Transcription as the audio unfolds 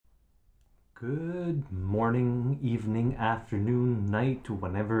Good morning, evening, afternoon, night,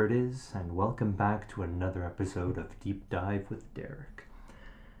 whenever it is, and welcome back to another episode of Deep Dive with Derek.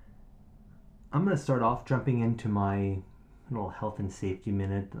 I'm going to start off jumping into my little health and safety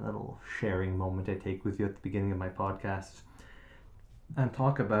minute, a little sharing moment I take with you at the beginning of my podcast, and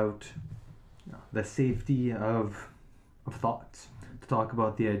talk about the safety of thoughts, to talk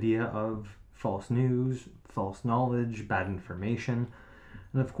about the idea of false news, false knowledge, bad information.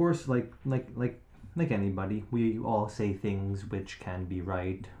 And of course, like anybody, we all say things which can be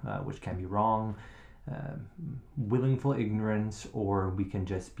right, which can be wrong, willful ignorance, or we can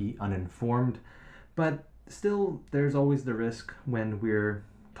just be uninformed. But still, there's always the risk when we're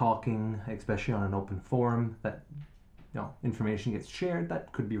talking, especially on an open forum, that information gets shared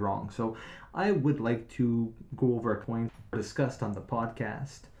that could be wrong. So I would like to go over a point discussed on the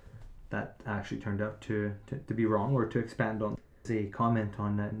podcast that actually turned out to be wrong, or to expand on. A comment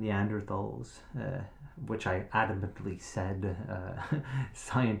on Neanderthals, which I adamantly said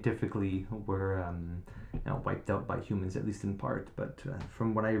scientifically were wiped out by humans, at least in part. But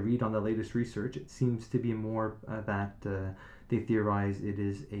from what I read on the latest research, it seems to be more that they theorize it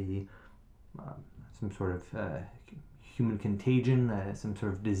is some sort of human contagion, some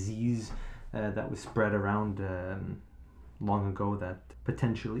sort of disease that was spread around long ago, that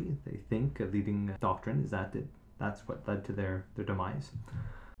potentially they think a leading doctrine is that that's what led to their demise.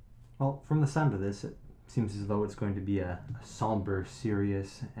 Well, from the sound of this, it seems as though it's going to be a somber,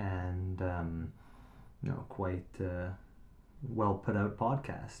 serious, and quite well put out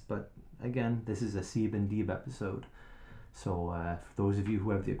podcast. But again, this is a Sieb and Deeb episode. So for those of you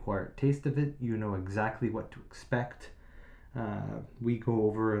who have the acquired taste of it, you know exactly what to expect. We go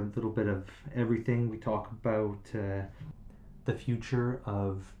over a little bit of everything. We talk about the future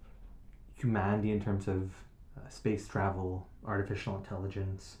of humanity in terms of space travel, artificial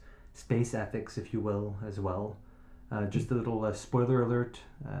intelligence, space ethics, if you will, as well. Just a little spoiler alert.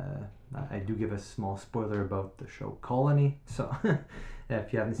 I do give a small spoiler about the show Colony. So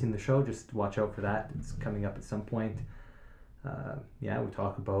if you haven't seen the show, just watch out for that. It's coming up at some point. We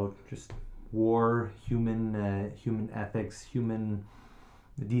talk about just war, human ethics, human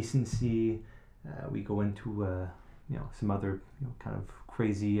decency. We go into some other kind of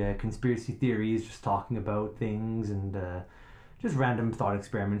crazy conspiracy theories, just talking about things, and just random thought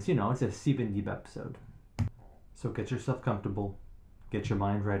experiments. It's a Sieb and Deeb episode. So get yourself comfortable, get your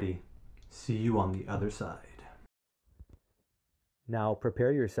mind ready. See you on the other side. Now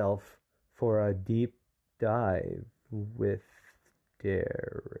prepare yourself for a deep dive with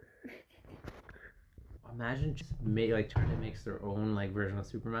Derek. Imagine just China makes their own version of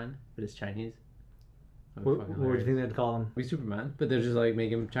Superman, but it's Chinese. What do you think they'd call him? We Superman, but they're just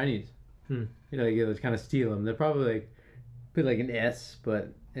make him Chinese. They kind of steal him. They'll probably put an S,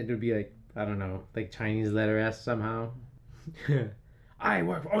 but it would be I don't know, Chinese letter S somehow. I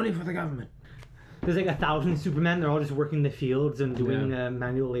work only for the government. There's 1,000 Supermen. They're all just working the fields and doing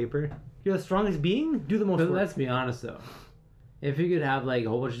manual labor. You're the strongest being. Do the most work. Let's be honest though. If you could have a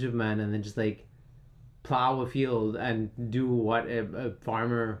whole bunch of Supermen and then just plow a field and do what a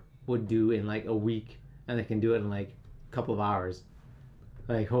farmer would do in a week, and they can do it in a couple of hours.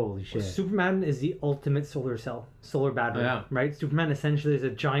 Holy shit. Superman is the ultimate solar battery, right? Superman essentially is a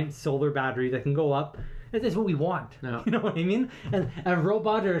giant solar battery that can go up. It's what we want. Yeah. You know what I mean? And a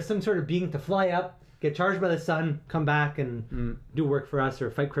robot or some sort of being to fly up, get charged by the sun, come back and do work for us, or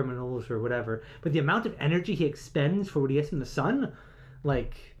fight criminals or whatever. But the amount of energy he expends for what he gets from the sun,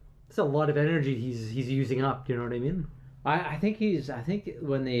 it's a lot of energy he's using up. You know what I mean? I think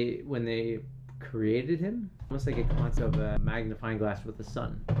when they created him, almost like a concept of a magnifying glass with the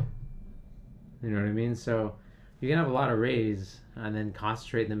sun. You know what I mean? So you can have a lot of rays and then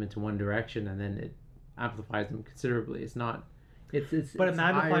concentrate them into one direction, and then it amplifies them considerably. It's not. But a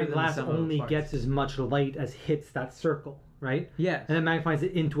magnifying glass only gets as much light as hits that circle, right? Yes. And it magnifies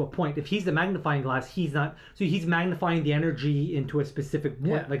it into a point. If he's the magnifying glass, he's not. So he's magnifying the energy into a specific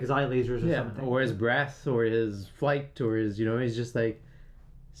point, like his eye lasers or something. Or his breath, or his flight, or his. He's just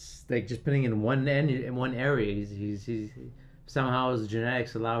just putting in one area. He's somehow his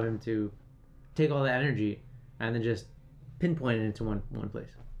genetics allow him to take all the energy and then just pinpoint it into one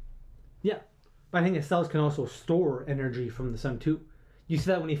place. Yeah, but I think the cells can also store energy from the sun too. You see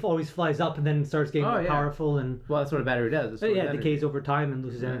that when he always flies up and then starts getting more powerful, and that's what a battery does. It decays over time and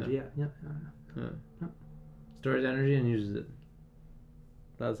loses energy. Yeah. Stores energy and uses it.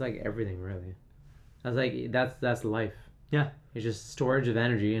 That's everything really. That's life. Yeah. It's just storage of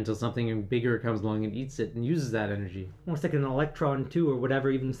energy until something bigger comes along and eats it and uses that energy. Almost like an electron too, or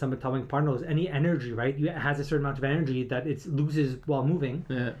whatever, even subatomic particles. Any energy, right? It has a certain amount of energy that it loses while moving.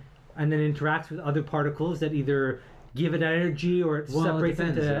 Yeah. and then interacts with other particles that either give it energy or it separates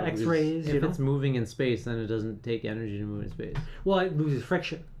into X-rays. If it's moving in space, then it doesn't take energy to move in space. Well, it loses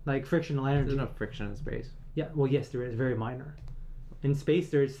friction, like frictional energy. There's no friction in space. Yeah, well, yes, there is, very minor. In space,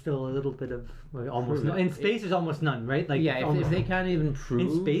 there's still a little bit of almost none. In space, there's almost none, right? Like if they can't even prove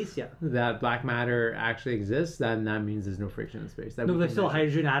in space, that black matter actually exists, then that means there's no friction in space. No, there's still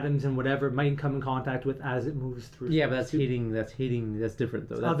hydrogen atoms and whatever it might come in contact with as it moves through. Yeah, but that's heating. That's different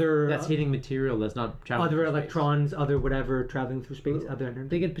though. That's heating material. That's not traveling other through electrons, space. Other whatever traveling through space. Other energy.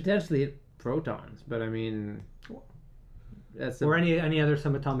 They could potentially hit protons, but I mean, or any other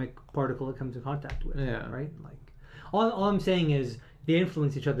subatomic particle it comes in contact with. Yeah. Right. Like all I'm saying is, they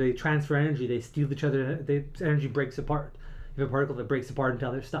influence each other, they transfer energy, they steal each other, the energy breaks apart. You have a particle that breaks apart into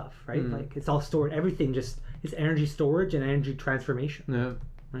other stuff, right? Like it's all stored, everything just is energy storage and energy transformation. Yeah.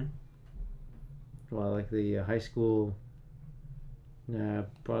 Right? Well, like the high school,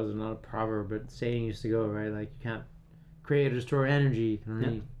 probably not a proverb, but saying used to go, right? Like you can't create or store energy, you can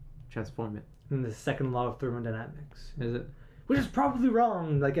only transform it. And the second law of thermodynamics. Is it? Which is probably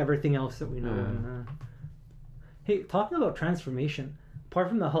wrong, like everything else that we know. Hey, talking about transformation, apart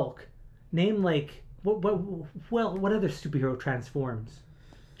from the Hulk, name like what other superhero transforms?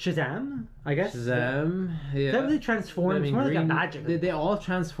 Shazam, I guess. Shazam, yeah. That really transforms. I mean, more like a magic. They all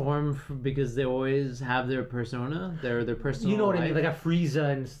transform because they always have their persona, their personal. You know what life. I mean, like a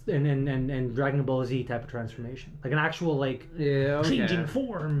Frieza and Dragon Ball Z type of transformation, like an actual like changing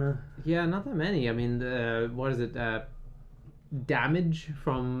form. Yeah, not that many. I mean, what is it? Damage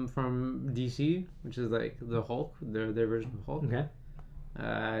from DC, which is like the Hulk, their version of Hulk. Okay.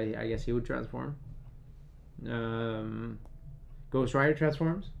 I guess he would transform. Ghost Rider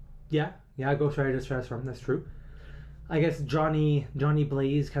transforms. Yeah, Ghost Rider does transform. That's true. I guess Johnny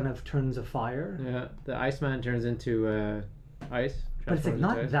Blaze kind of turns a fire. Yeah, the Iceman turns into ice. But it's like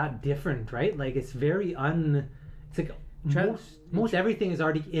not that different, right? Like it's very It's like most everything is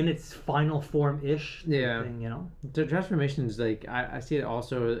already in its final form-ish. Yeah. Thing, you know. The transformation is like I see it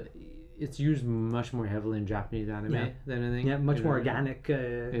also. It's used much more heavily in Japanese anime than anything. Yeah, much more organic.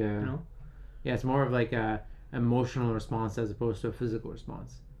 You know. Yeah, it's more of like a emotional response as opposed to a physical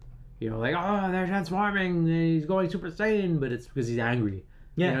response. You know, like they're transforming, and he's going Super Saiyan, but it's because he's angry.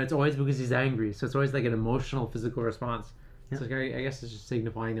 Yeah. You know, it's always because he's angry, so it's always like an emotional, physical response. Yeah. So I guess it's just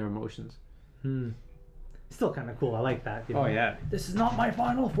signifying their emotions. Still kind of cool. I like that. You know? Oh yeah. This is not my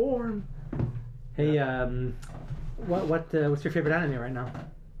final form. Hey, what's your favorite anime right now?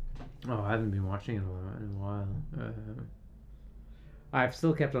 Oh, I haven't been watching it in a while. I've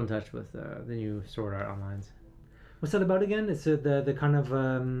still kept in touch with the new Sword Art Onlines. What's that about again? It's the kind of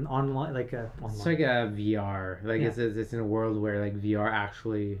online, like online. It's like a VR. Like it's in a world where like VR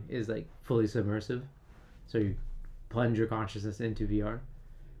actually is like fully submersive. So you plunge your consciousness into VR,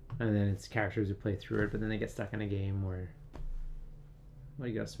 and then it's characters who play through it, but then they get stuck in a game where. Well,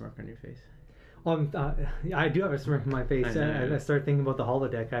 you got a smirk on your face. I do have a smirk on my face. I started thinking about the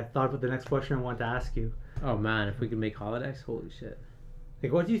holodeck. I thought about the next question I wanted to ask you. Oh man, if we could make holodecks, holy shit!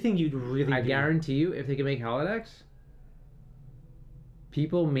 Like, what do you think you'd really? I guarantee you, if they could make holodecks,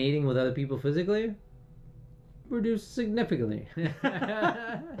 people mating with other people physically reduce significally.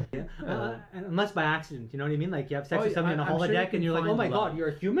 Unless by accident, you know what I mean? Like you have sex with somebody in a holodeck, and you're like, "Oh my god, you're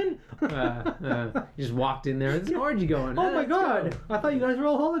a human!" You just walked in there. There's an orgy going. Oh my god! I thought you guys were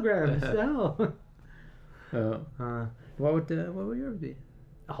all holograms. No. What would yours be?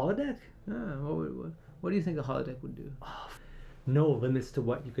 A holodeck? What do you think a holodeck would do? No limits to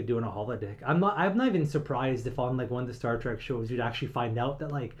what you could do in a holodeck. I'm not even surprised if on like one of the Star Trek shows you'd actually find out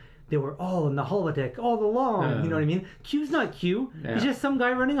that like they were all in the holodeck all along. You know what I mean? Q's not Q. Yeah. He's just some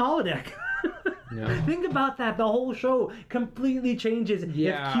guy running a holodeck. Yeah. Think about that. The whole show completely changes if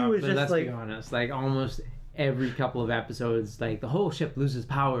Q is just let's like. Be honest. Like almost every couple of episodes, like the whole ship loses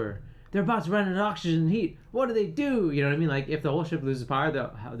power. They're about to run out of oxygen and heat. What do they do? You know what I mean? Like if the whole ship loses power, the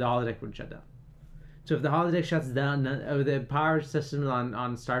holodeck would shut down. So if the holodeck shuts down, or the power system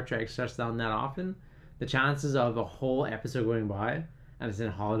on Star Trek shuts down that often, the chances of a whole episode going by and it's in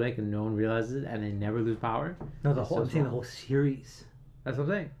a holodeck and no one realizes it and they never lose power. No, I'm saying the whole series. That's what I'm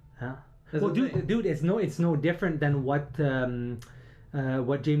saying. Yeah. Well, dude, it's no different than what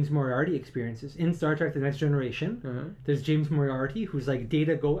James Moriarty experiences in Star Trek: The Next Generation. There's James Moriarty, who's like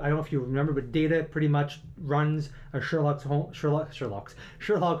Data. I don't know if you remember, but Data pretty much runs a Sherlock Holmes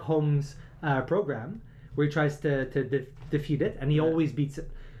program where he tries to defeat it, and he always beats it.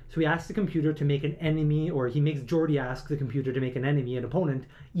 So he asks the computer to make an enemy, or he makes Geordi ask the computer to make an enemy, an opponent,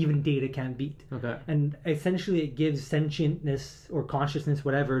 even Data can't beat. Okay. And essentially it gives sentientness or consciousness,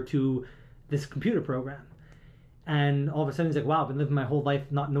 whatever, to this computer program. And all of a sudden he's like, wow, I've been living my whole life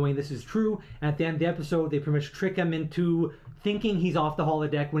not knowing this is true. And at the end of the episode, they pretty much trick him into thinking he's off the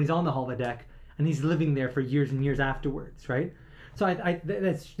holodeck when he's on the holodeck, and he's living there for years and years afterwards, right? So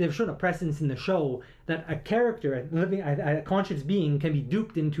they've shown a precedence in the show that a character, a conscious being, can be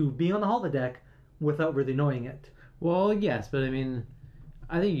duped into being on the holodeck without really knowing it. Well, yes, but I mean,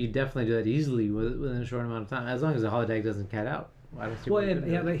 I think you definitely do that easily within a short amount of time, as long as the holodeck doesn't cat out. I don't see Well, why you couldn't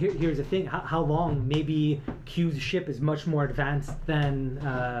do but here's the thing: how long? Maybe Q's ship is much more advanced than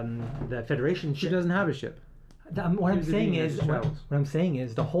the Federation She ship. doesn't have a ship. What I'm Q's saying being is, as what shells. I'm saying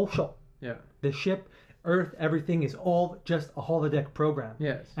is, the whole show, Yeah. the ship, Earth, everything is all just a holodeck program.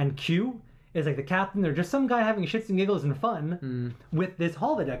 Yes. And Q is like the captain. They're just some guy having shits and giggles and fun with this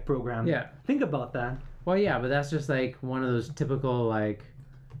holodeck program. Yeah. Think about that. Well, yeah, but that's just like one of those typical like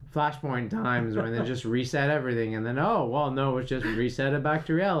Flashpoint times when they just reset everything, and then it's just reset it back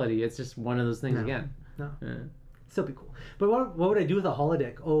to reality. It's just one of those things No. again. No. Yeah. Still be cool. But what would I do with a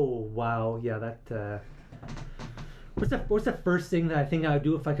holodeck? Oh wow, yeah, that. What's the first thing that I think I would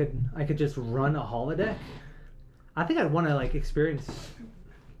do if I could just run a holodeck? I think I'd want to like experience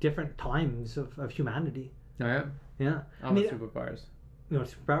different times of humanity. Oh, yeah. Yeah. I want superpowers. You know,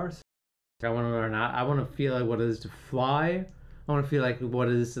 superpowers. I want to learn. I want to feel like what it is to fly. I want to feel like what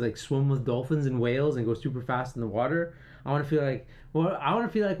it is to like swim with dolphins and whales and go super fast in the water. I want to feel like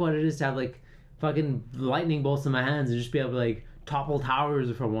what it is to have like fucking lightning bolts in my hands and just be able to like topple towers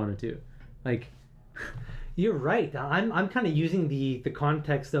if I wanted to. Like, You're right. I'm kind of using the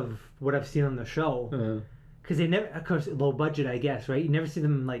context of what I've seen on the show, because they never, of course, low budget, I guess, right? You never see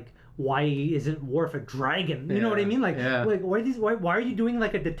them like, why isn't Worf a dragon? You know what I mean? Like, like why are you doing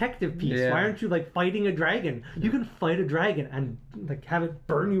like a detective piece? Yeah. Why aren't you like fighting a dragon? You can fight a dragon and like have it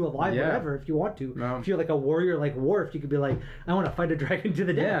burn you alive, Yeah. whatever, if you want to. No. If you're like a warrior like Worf, you could be like, I want to fight a dragon to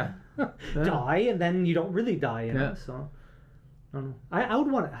the death. Die, and then you don't really die, you know? Yeah. So I don't know. I would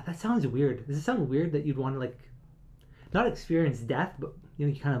want to. That sounds weird. Does it sound weird that you'd want to like not experience death, but you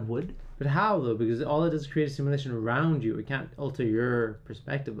know you kind of would? But how though? Because all it does is create a simulation around you. It can't alter your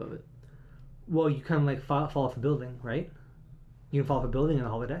perspective of it. Well, you kind of like fall off a building, right? You can fall off a building in a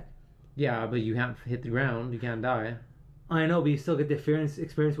holodeck. Yeah, but you can't hit the ground. You can't die. I know, but you still get the experience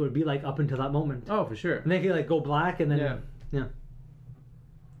what it would be like up until that moment. Oh, for sure. And then you like go black, and then Yeah.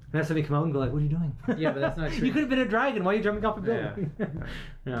 And that's when they come out and go like, "What are you doing?" Yeah, but that's not true. You could have been a dragon. Why are you jumping off a building?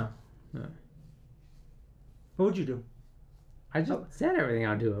 Yeah. Yeah. What would you do? I just said everything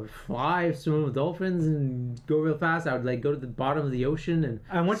I'd do. I would fly, swim with dolphins, and go real fast. I would like go to the bottom of the ocean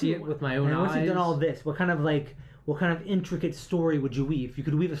and see it with my own eyes. Once you've done all this, what kind of intricate story would you weave? You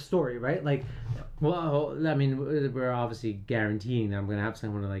could weave a story, right? Like, Well, I mean, we're obviously guaranteeing that I'm gonna have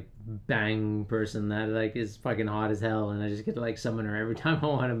someone to like bang person that like is fucking hot as hell, and I just get to like summon her every time I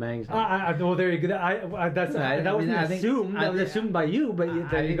want to bang someone. well, there you go. That wasn't assumed. That was assumed by you, but there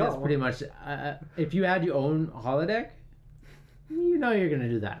I you think go. that's pretty much. If you had your own holodeck, you know you're gonna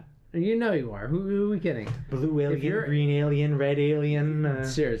do that. You know you are. Who are we kidding? Blue alien, you're- green alien, red alien.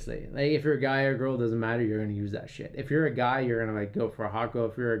 Seriously, like if you're a guy or a girl, doesn't matter. You're gonna use that shit. If you're a guy, you're gonna like go for a hot girl.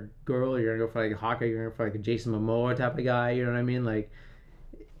 If you're a girl, you're gonna go for like a Hawkeye. You're gonna go for like a Jason Momoa type of guy. You know what I mean? Like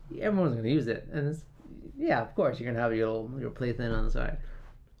everyone's gonna use it, and it's, yeah, of course you're gonna have your plaything on the side.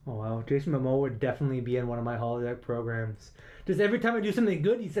 Oh wow, Jason Momoa would definitely be in one of my holodeck programs. Just every time I do something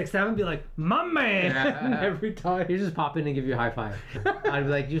good, he's like Sam and be like, "My man!" Every time. He just pop in and give you a high five. I'd be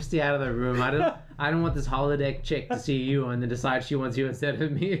like, you stay out of the room. I don't want this holodeck chick to see you and then decide she wants you instead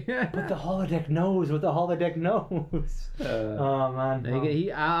of me. But the holodeck knows what the holodeck knows. Oh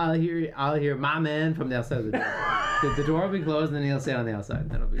man. I'll hear my man from the outside of the door. The door will be closed and then he'll stay on the outside.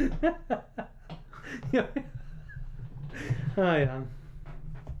 That'll be. Yeah. Oh yeah.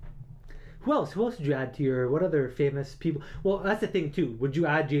 Who else would you add to your? What other famous people? Well, that's the thing too. Would you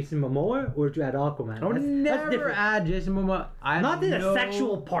add Jason Momoa or would you add Aquaman? I would never different. add Jason Momoa. Not the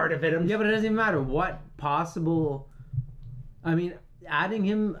sexual part of it. Yeah, but it doesn't even matter what possible. I mean, adding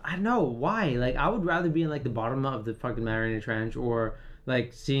him. I don't know why. Like, I would rather be in like the bottom of the fucking Mariana Trench or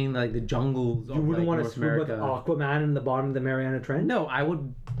like seeing like the jungles. You wouldn't want to North swim with America. Aquaman in the bottom of the Mariana Trench. No, I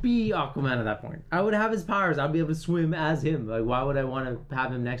would be Aquaman at that point. I would have his powers. I'd be able to swim as him. Like, why would I want to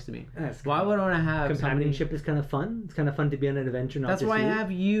have him next to me? Why would I want to have companionship is kind of fun. It's kind of fun to be on an adventure. Not That's just why you. I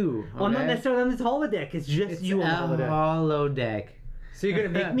have you. Well, not okay? necessarily on this holodeck. It's just It's you a on the holodeck. holodeck. So you're gonna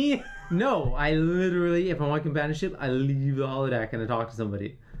make me? No, I literally, if I want companionship, I leave the holodeck and I talk to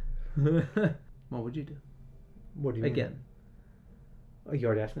somebody. What would you do? What do you mean? Again. Oh, you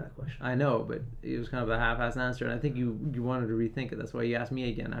already asked me that question. I know, but it was kind of a half-assed answer, and I think you wanted to rethink it. That's why you asked me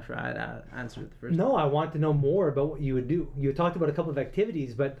again after I had answered it the first No, time. I want to know more about what you would do. You talked about a couple of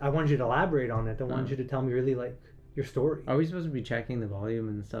activities, but I wanted you to elaborate on it. I wanted you to tell me really like your story. Are we supposed to be checking the volume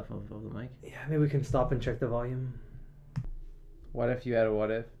and stuff of the mic? Yeah, maybe we can stop and check the volume. What if you had a what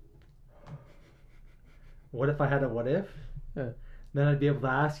if? What if I had a what if? Yeah. Then I'd be able to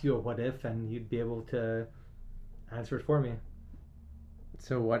ask you a what if, and you'd be able to answer it for me.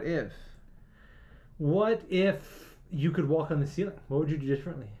 So what if? What if you could walk on the ceiling? What would you do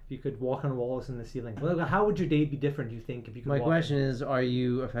differently if you could walk on walls in the ceiling? Well, how would your day be different, do you think, if you could My walk question is, are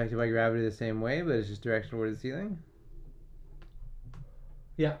you affected by gravity the same way, but it's just direction toward the ceiling?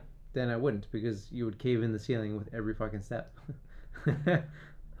 Yeah. Then I wouldn't, because you would cave in the ceiling with every fucking step.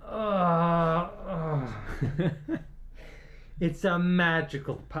 It's a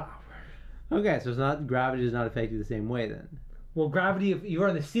magical power. Okay, so it's not, gravity does not affect you the same way then. Well, gravity, if you're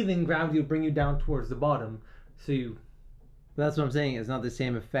on the ceiling, gravity will bring you down towards the bottom. So you... But that's what I'm saying. It's not the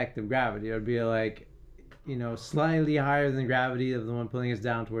same effect of gravity. It would be like, slightly higher than gravity of the one pulling us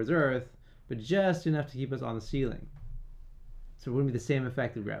down towards Earth, but just enough to keep us on the ceiling. So it wouldn't be the same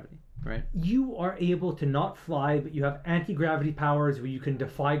effect of gravity, right? You are able to not fly, but you have anti-gravity powers where you can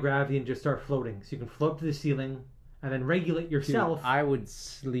defy gravity and just start floating. So you can float to the ceiling and then regulate yourself. Dude, I would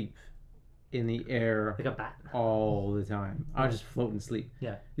sleep in the air like a bat. all the time. I would just float and sleep.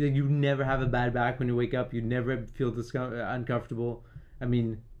 Yeah. You never have a bad back when you wake up. You never feel uncomfortable. I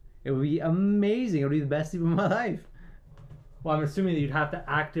mean, it would be amazing. It would be the best sleep of my life. Well, I'm assuming that you'd have to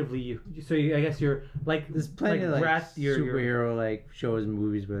actively. So I guess you're like There's plenty of breath. superhero like shows and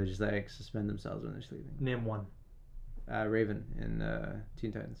movies where they just like suspend themselves when they're sleeping. Name one. Raven in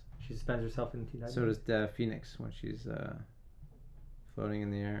Teen Titans. She suspends herself in Teen Titans. So does Phoenix when she's floating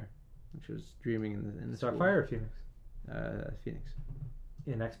in the air. When she was dreaming in the Starfire or Phoenix? Phoenix.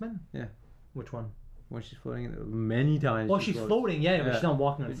 In X-Men? Yeah. Which one? When she's floating many times. Well, she's floats. floating, yeah, but Yeah. she's not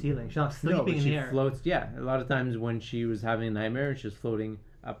walking on the ceiling. She's not sleeping No, but in she the air. floats. Yeah, a lot of times when she was having a nightmare, she was floating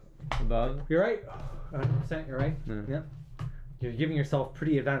up above. You're right. 100%. You're right. Yeah. Yeah. You're giving yourself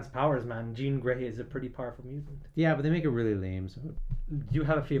pretty advanced powers, man. Jean Grey is a pretty powerful mutant. Yeah, but they make it really lame. So. Do you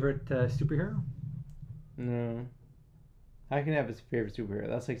have a favorite superhero? No. How can you have a favorite superhero?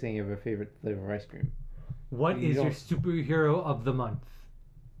 That's like saying you have a favorite flavor of ice cream. What You is your don't- superhero of the month?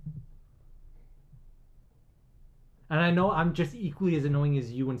 And I know I'm just equally as annoying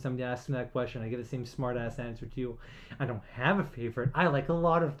as you when somebody asks me that question. I get the same smart ass answer too. I don't have a favorite. I like a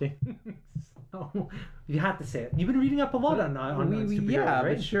lot of things. So you have to say it. You've been reading up a lot on superheroes, yeah,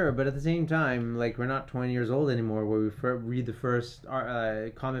 right? but sure. But at the same time, like we're not 20 years old anymore where we read the first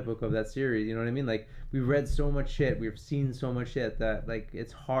comic book of that series. You know what I mean? Like we've read so much shit, we've seen so much shit that like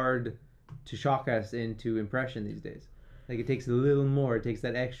it's hard to shock us into impression these days. Like it takes a little more. It takes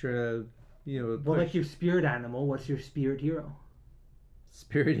that extra, Well, push. like your spirit animal, what's your spirit hero?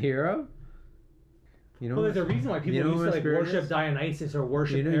 Spirit hero. You know, Well, there's a reason why people you know used who to my like spirit worship is? Dionysus or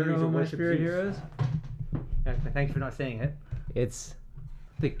worship you know Ares who or my worship spirit Zeus. hero is? Yeah, thank you for not saying it. It's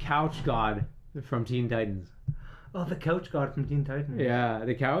the couch god from Teen Titans. Oh, the couch god from Teen Titans. Yeah,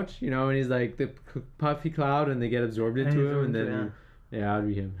 the couch, and he's like the puffy cloud and they get absorbed And into he's him and absorbed, then yeah, I'd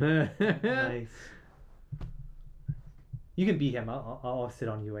be him. Nice. You can be him. I'll sit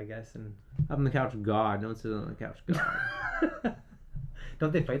on you, I guess. And I'm the couch god. Don't sit on the couch god.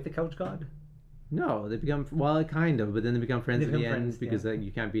 don't they fight the couch god? No, they become kind of, but then they become friends They at the become end friends, because like, you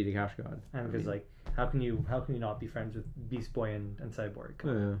can't beat a couch god. And because like, how can you not be friends with Beast Boy and Cyborg? Come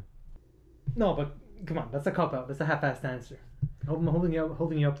on. Yeah. No, but come on, that's a cop out. That's a half-assed answer. I'm holding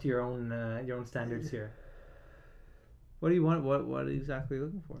you up to your own standards here. What do you want? What exactly are you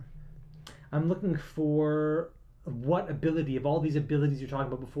looking for? I'm looking for what ability of all these abilities you're talking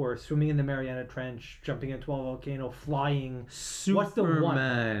about before: swimming in the Mariana Trench, jumping into a volcano, flying. What's the one?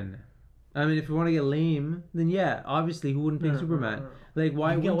 Superman. I mean, if you want to get lame, then yeah, obviously, who wouldn't pick Superman? Like,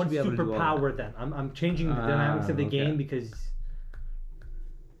 why You get wouldn't you one be able to do all that? superpower then? I'm changing the dynamics of the okay. game because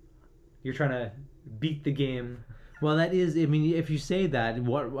you're trying to beat the game. Well, that is. I mean, if you say that, who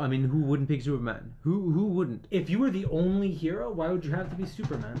wouldn't pick Superman? Who wouldn't? If you were the only hero, why would you have to be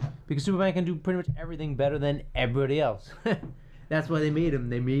Superman? Because Superman can do pretty much everything better than everybody else. That's why they made him.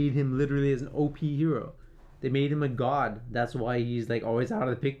 They made him literally as an OP hero. They made him a god. That's why he's like always out of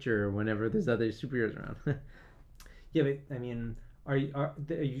the picture whenever there's other superheroes around. Yeah, but I mean, are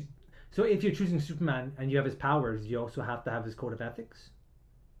you? So if you're choosing Superman and you have his powers, you also have to have his code of ethics.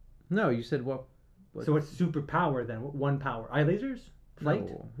 No, you said what? So what's superpower then? One power: eye lasers, flight,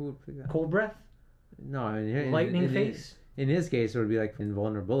 No, who would pick that? cold breath, No, I mean, lightning face. In his case, it would be like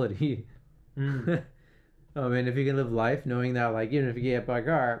invulnerability. Mm. I mean, if you can live life knowing that, like, even if you get hit by a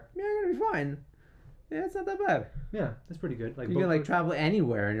car, you're gonna be fine. Yeah, it's not that bad. Yeah, that's pretty good. Like You can like travel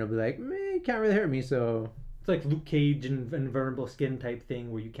anywhere, and you'll be like, "Meh, it can't really hurt me." So it's like Luke Cage and invulnerable skin type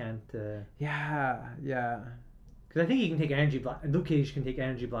thing where you can't. yeah. Because I think he can take energy blast. Luke Cage can take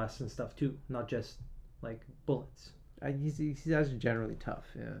energy blasts and stuff too, not just like bullets. He's actually generally tough.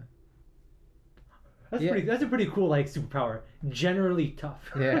 Yeah. That's Yeah. pretty. That's a pretty cool like superpower. Generally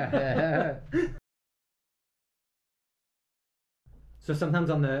tough. Yeah. So sometimes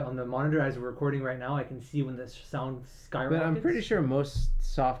on the monitor as we're recording right now, I can see when the sound skyrockets. But I'm pretty sure most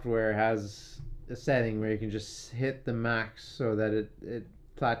software has a setting where you can just hit the max so that it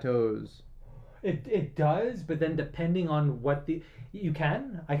plateaus. It does, but then depending on what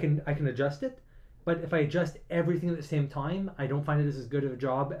I can adjust it. But if I adjust everything at the same time, I don't find it as good of a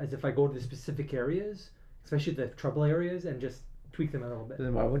job as if I go to the specific areas, especially the trouble areas, and just tweak them a little bit.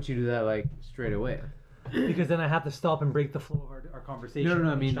 Then why wouldn't you do that like straight away? Because then I have to stop and break the flow of our conversation. No.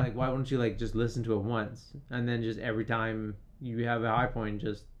 I each mean, time. like, why wouldn't you like just listen to it once and then just every time you have a high point,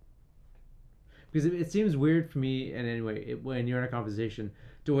 just because it seems weird for me. And anyway, when you're in a conversation,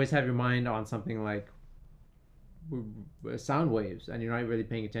 to always have your mind on something like sound waves, and you're not really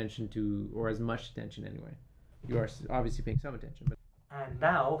paying attention to, or as much attention anyway. You are obviously paying some attention, but. And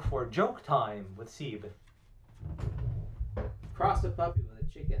now for joke time with Sieb. Cross a puppy with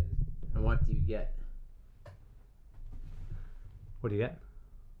a chicken, and what do you get? What do you get?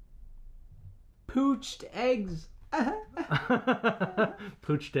 Poached eggs.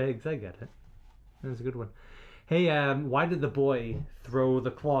 Poached eggs, I get it. That's a good one. Hey, why did the boy throw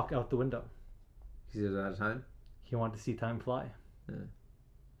the clock out the window? Because he was out of time. He wanted to see time fly. Yeah.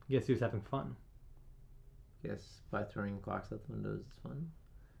 Guess he was having fun. Guess by throwing clocks out the windows is fun.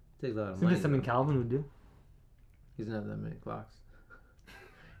 Takes a lot of Isn't money. this something though. Calvin would do? He doesn't have that many clocks.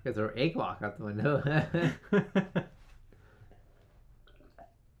 You throw a clock out the window.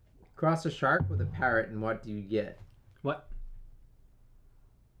 Cross a shark with a parrot, and what do you get? What?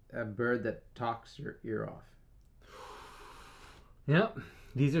 A bird that talks your ear off. Yep.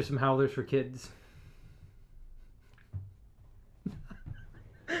 These are some howlers for kids.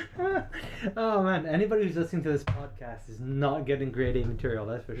 Oh man, anybody who's listening to this podcast is not getting grade A material,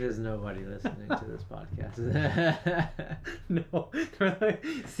 that's for sure. There's nobody listening to this podcast. No.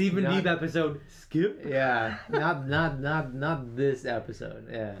 Steve and Deeb episode, skip. Yeah, not this episode.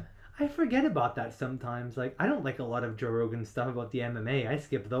 Yeah. I forget about that sometimes. Like, I don't like a lot of Joe Rogan stuff about the MMA. I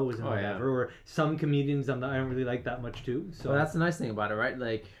skip those and Oh, yeah. whatever. Or some comedians I don't really like that much too. So Well, that's the nice thing about it, right?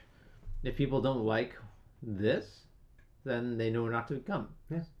 Like, if people don't like this, then they know not to come.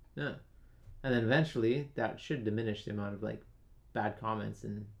 Yeah. Yeah. And then eventually, that should diminish the amount of, like, bad comments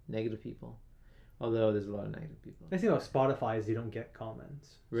and negative people. Although there's a lot of negative people. the nice thing about Spotify is you don't get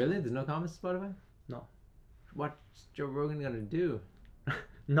comments. Really? There's no comments on Spotify? No. What's Joe Rogan gonna do?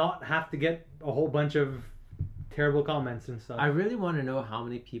 Not have to get a whole bunch of terrible comments and stuff. I really want to know how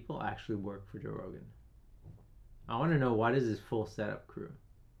many people actually work for Joe Rogan. I want to know what is his full setup crew.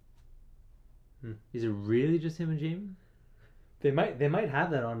 Is it really just him and Jamie? They might have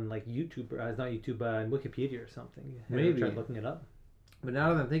that on like YouTube, or not YouTube, Wikipedia or something. Have you ever Maybe. tried looking it up. But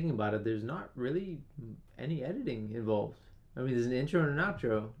now that I'm thinking about it, there's not really any editing involved. I mean, there's an intro and an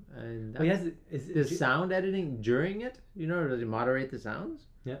outro, and Well, he has, there's sound editing during it. You know, does he moderate the sounds?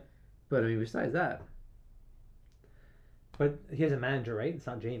 Yeah. But I mean, besides that, but he has a manager, right? It's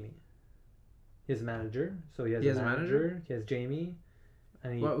not Jamie. He has a manager, so he has a manager? He has Jamie,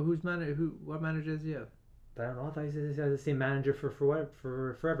 and he. what manager does he have? I don't know. I thought he has the same manager for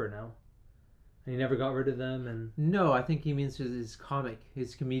forever now, and he never got rid of them. And No, I think he means his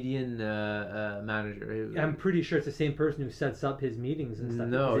comedian manager. I'm pretty sure it's the same person who sets up his meetings and stuff.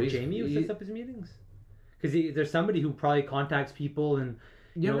 No, is it Jamie who sets up his meetings? Because there's somebody who probably contacts people and.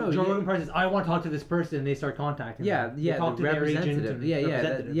 Joe Rogan probably says, "I want to talk to this person," and they start contacting. them. They talk the to their agent representative. and Yeah,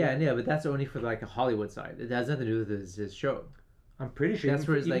 representative. but that's only for like a Hollywood side. It has nothing to do with his show. I'm pretty sure That's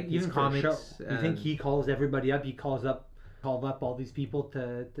where it's like his for a comics show, you think he calls everybody up? He called up all these people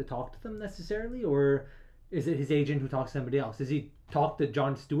to talk to them necessarily, or is it his agent who talks to somebody else? Does he talk to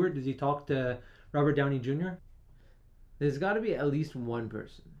Jon Stewart? Does he talk to Robert Downey Jr.? There's got to be at least one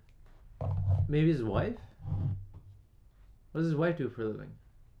person. Maybe his wife. What does his wife do for a living?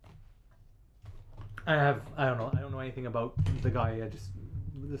 I don't know. I don't know anything about the guy. I just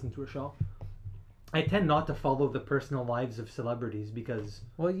listen to a show. I tend not to follow the personal lives of celebrities because.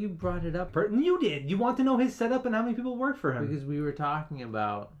 Well, you brought it up You did. You want to know his setup and how many people work for him. because we were talking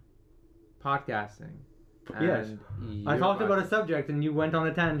about podcasting. Yes. And I your talked about a podcast- subject and you went on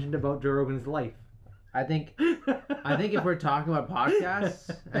a tangent about Joe Rogan's life. I think if we're talking about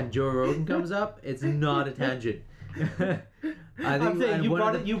podcasts and Joe Rogan comes up, it's not a tangent. I'm saying you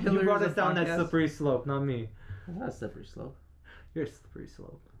brought us us down that slippery slope, not me. It's not a slippery slope. You're a slippery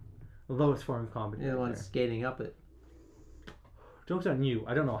slope. The lowest form of comedy. You're the one skating up it. Joke's on you.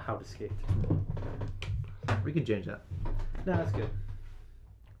 I don't know how to skate. We can change that. No, that's good.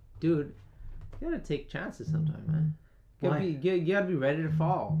 Dude, you gotta take chances sometime, man. You gotta be ready to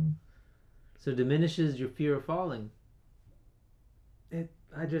fall. So it diminishes your fear of falling.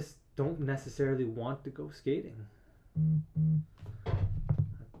 I just don't necessarily want to go skating. I'd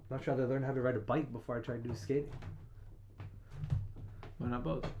much rather learn how to ride a bike before I try to do skating. Why not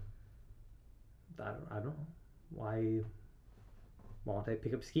both? I don't know. Why don't I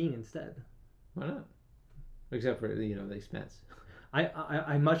pick up skiing instead? Why not? Except for the expense.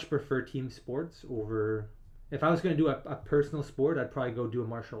 I much prefer team sports over. If I was going to do a personal sport, I'd probably go do a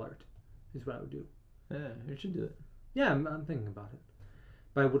martial art. Is what I would do. Yeah, you should do it. Yeah, I'm thinking about it.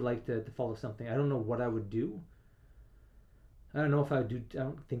 But I would like to follow something. I don't know what I would do. I don't know if I would do. I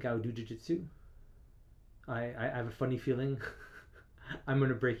don't think I would do jiu-jitsu. I have a funny feeling I'm going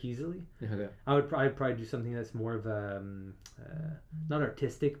to break easily. Okay. I'd probably do something that's more of not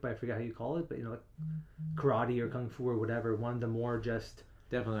artistic, but I forget how you call it, but like karate or kung fu or whatever. One of the more just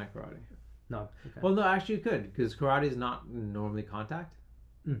definitely not karate. No. Okay. Well, no, actually you could, because karate is not normally contact.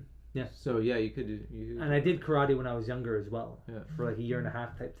 Yeah. So yeah, you could do. And I did karate when I was younger as well. Yeah. For like a year and a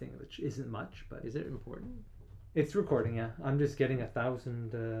half type thing, which isn't much, but is it important? It's recording. Yeah, I'm just getting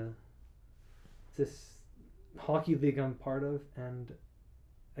 1,000. This hockey league I'm part of, and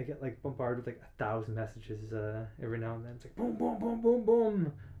I get like bombarded with like 1,000 messages every now and then. It's like boom, boom, boom, boom,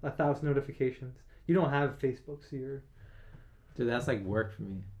 boom, 1,000 notifications. You don't have Facebook, so you're. Dude, that's like work for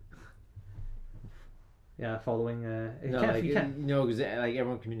me. Yeah, following. You can't. Because like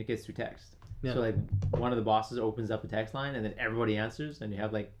everyone communicates through text. Yeah. So like one of the bosses opens up a text line, and then everybody answers, and you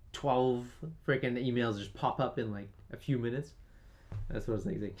have like 12 freaking emails just pop up in like a few minutes. That's what it's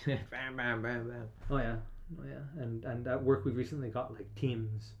like. It's like bam, bam, bam, bam. Oh yeah. And at work we recently got like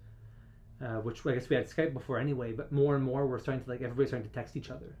Teams, which I guess we had Skype before anyway, but more and more we're starting to like everybody's starting to text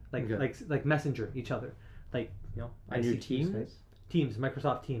each other, like messenger each other, like And your Teams. Skype. Teams,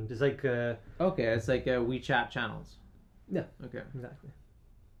 Microsoft Teams. It's like okay, it's like WeChat channels. Yeah. Okay. Exactly.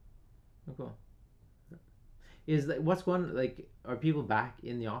 Oh, cool. Is that what's going like? Are people back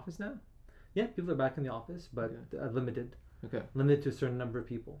in the office now? Yeah, people are back in the office, but limited. Okay. Limited to a certain number of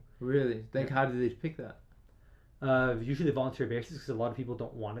people. Really? Like, how did they pick that? Usually volunteer basis, because a lot of people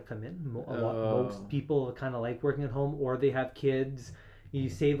don't want to come in. Most people kind of like working at home, or they have kids. You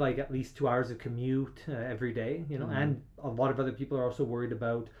save like at least 2 hours of commute every day, and a lot of other people are also worried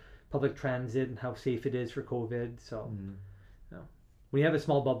about public transit and how safe it is for COVID. So, when you have a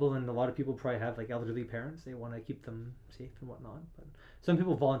small bubble, and a lot of people probably have like elderly parents, they want to keep them safe and whatnot. But some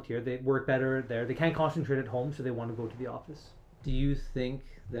people volunteer; they work better there. They can't concentrate at home, so they want to go to the office. Do you think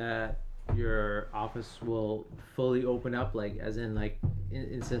that your office will fully open up, like as in like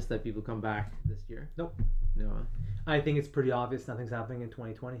insist that people come back this year? Nope. No. I think it's pretty obvious nothing's happening in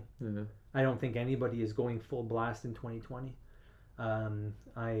 2020. Mm-hmm. I don't think anybody is going full blast in 2020. I'm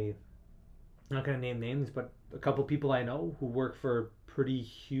not going to name names, but a couple people I know who work for pretty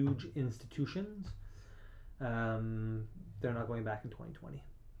huge institutions, they're not going back in 2020.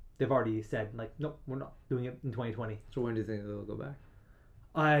 They've already said like, nope, we're not doing it in 2020. So when do you think they'll go back?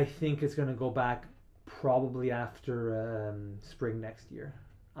 I think it's going to go back probably after spring next year.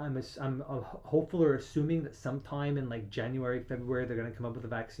 I'm hopeful or assuming that sometime in like January, February, they're going to come up with a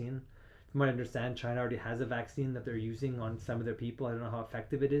vaccine. From what I understand, China already has a vaccine that they're using on some of their people. I don't know how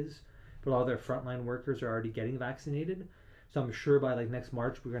effective it is, but all their frontline workers are already getting vaccinated. So I'm sure by like next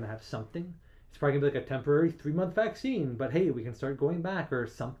March, we're going to have something. It's probably going to be like a temporary 3-month vaccine, but hey, we can start going back or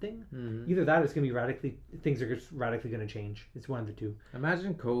something. Mm-hmm. Either that or it's going to be things are just radically going to change. It's one of the two.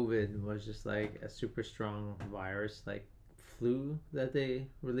 Imagine COVID was just like a super strong virus, like flu that they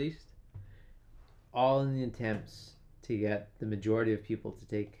released, all in the attempts to get the majority of people to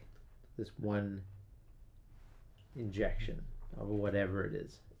take this one injection of whatever it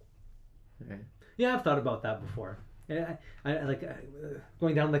is. Okay. Yeah, I've thought about that before. I like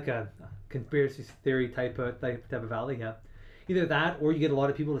going down like a conspiracy theory type of alley. Yeah, either that or you get a lot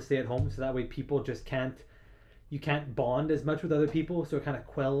of people to stay at home, so that way people just can't bond as much with other people, so it kind of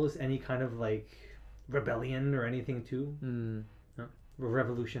quells any kind of like rebellion or anything too. No.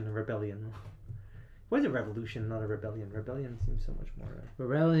 Revolution or rebellion. What is a revolution, not a rebellion? Rebellion seems so much more.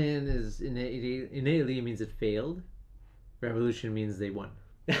 Rebellion is innately means it failed. Revolution means they won.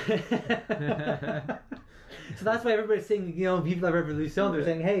 So that's why everybody's saying, Vive la Revolution. They're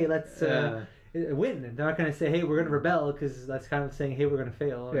saying, hey, let's a win. And they're not going to say, hey, we're going to rebel, because that's kind of saying, hey, we're going to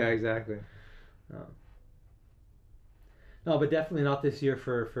fail. Yeah, exactly. No, but definitely not this year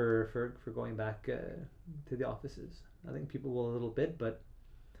for going back to the offices. I think people will a little bit, but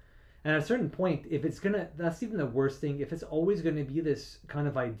and at a certain point, if it's gonna, that's even the worst thing. If it's always going to be this kind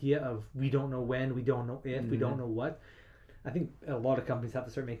of idea of we don't know when, we don't know if, we don't know what, I think a lot of companies have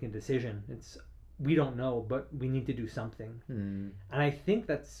to start making a decision. It's we don't know, but we need to do something. And I think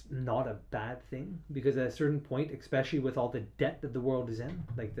that's not a bad thing, because at a certain point, especially with all the debt that the world is in,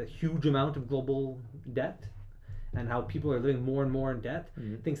 like the huge amount of global debt, and how people are living more and more in debt,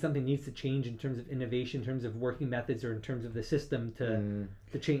 I think something needs to change in terms of innovation, in terms of working methods, or in terms of the system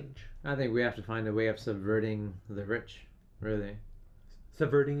to change. I think we have to find a way of subverting the rich, really.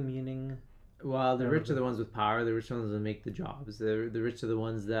 Subverting meaning? Well, the rich are the ones with power. The rich are the ones that make the jobs. The rich are the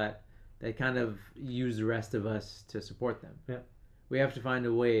ones that kind of use the rest of us to support them. Yeah. We have to find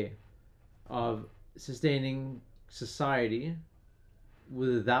a way of sustaining society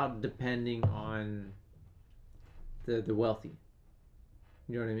without depending on the wealthy.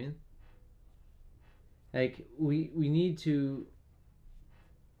 You know what I mean? Like we need to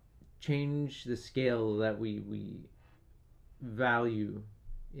change the scale that we value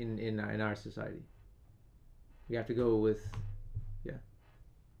in our society. We have to go with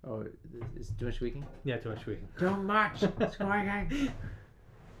is too much tweaking? Yeah, too much tweaking. Too much. It's going on.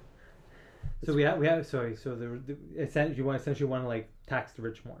 So we have sorry. So you essentially want to like tax the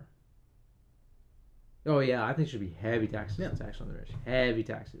rich more. Oh yeah, I think it should be heavy taxes. Yeah. Tax on the rich. Heavy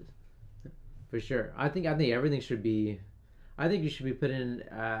taxes, for sure. I think everything should be. I think you should be put in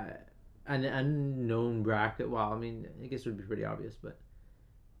an unknown bracket. Well, I mean, I guess it would be pretty obvious, but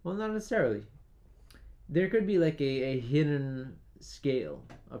well, not necessarily. There could be like a hidden scale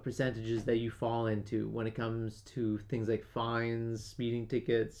of percentages that you fall into when it comes to things like fines, speeding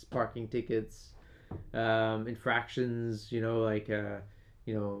tickets, parking tickets, infractions.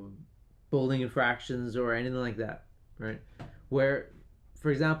 Bowling infractions or anything like that, right? Where,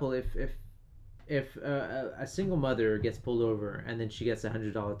 for example, if a single mother gets pulled over and then she gets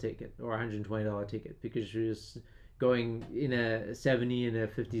 $100 ticket or $120 ticket because she's going in a 70 and a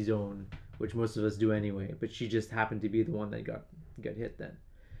 50 zone, which most of us do anyway, but she just happened to be the one that got hit then.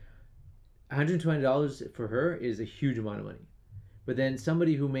 $120 for her is a huge amount of money. But then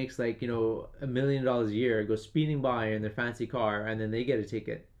somebody who makes like, $1 million a year goes speeding by in their fancy car and then they get a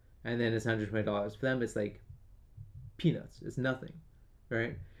ticket. And then it's $120. For them, it's like peanuts. It's nothing,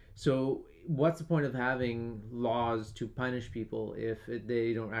 right? So what's the point of having laws to punish people if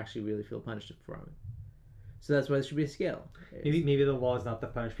they don't actually really feel punished from it? So that's why there should be a scale. Maybe the law is not to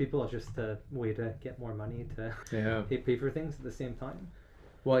punish people. It's just a way to get more money to pay for things at the same time.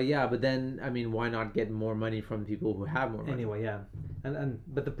 Well, yeah, but then, I mean, why not get more money from people who have more money? Anyway, yeah.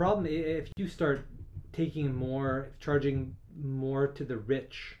 But the problem, if you start charging more to the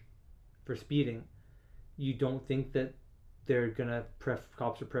rich for speeding, you don't think that they're gonna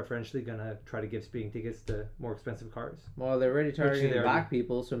cops are preferentially gonna try to give speeding tickets to more expensive cars? Well, they're already targeting black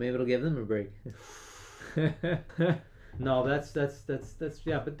people, so maybe it'll give them a break. No, that's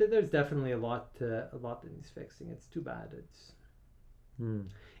yeah, but there's definitely a lot that needs fixing. It's too bad.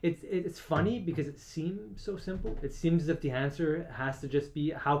 It's funny because it seems so simple. It seems as if the answer has to just be,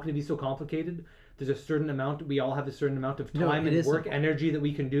 how can it be so complicated? There's a certain amount, we all have a certain amount of time and work, energy that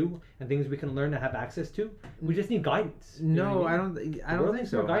we can do, and things we can learn and have access to. We just need guidance. No, I don't think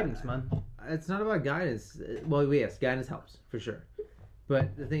so. Guidance, man. It's not about guidance. Well, yes, guidance helps for sure,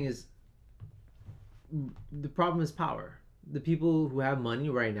 but the thing is, the problem is power. The people who have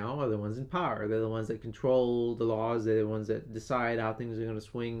money right now are the ones in power. They're the ones that control the laws. They're the ones that decide how things are going to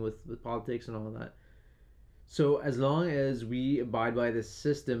swing with politics and all that. So as long as we abide by the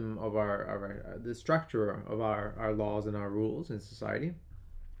system of the structure of our laws and our rules in society,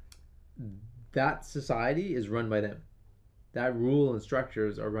 that society is run by them. That rule and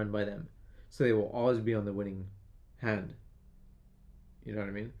structures are run by them. So they will always be on the winning hand. You know what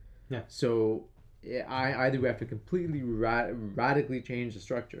I mean? Yeah. So either we have to completely radically change the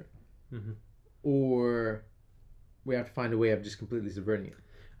structure, or we have to find a way of just completely subverting it.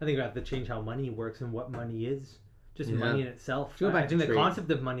 I think we have to change how money works and what money is. Just money in itself. Go back to the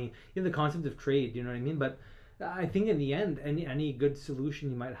concept of money, the concept of trade, you know what I mean? But I think in the end, any good solution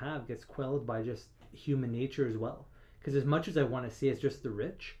you might have gets quelled by just human nature as well. Because as much as I want to say it's just the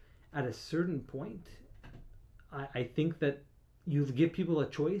rich, at a certain point, I think that you give people a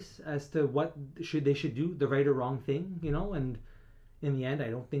choice as to what they should do, the right or wrong thing, and in the end,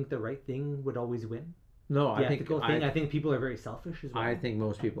 I don't think the right thing would always win. No, I think people are very selfish as well. I think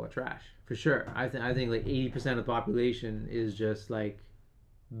most people are trash, for sure. I think like 80% of the population is just like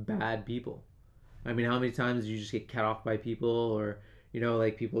bad people. I mean, how many times do you just get cut off by people, or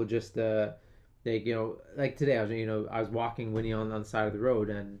like people just like today I was walking Winnie on the side of the road,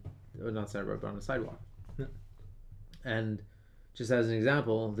 and not side of the road but on the sidewalk. Yeah. And just as an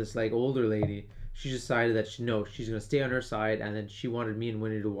example, this like older lady, she decided that she's going to stay on her side, and then she wanted me and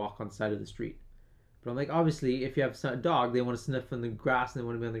Winnie to walk on the side of the street. But I'm like, obviously, if you have a dog, they want to sniff in the grass and they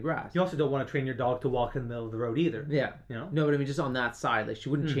want to be on the grass. You also don't want to train your dog to walk in the middle of the road either. Yeah. No, but I mean, just on that side. Like, she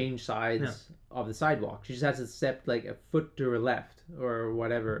wouldn't change sides of the sidewalk. She just has to step, like, a foot to her left or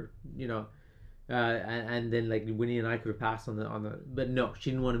whatever, and then, like, Winnie and I could have passed on the... But no, she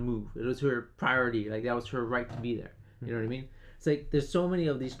didn't want to move. It was her priority. Like, that was her right to be there. You know what I mean? It's like, there's so many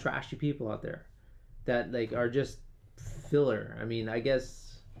of these trashy people out there that, like, are just filler. I mean, I guess...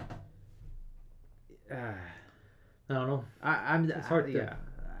 I don't know. It's hard to... Yeah,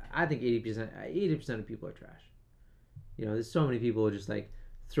 I think 80% of people are trash. There's so many people who just like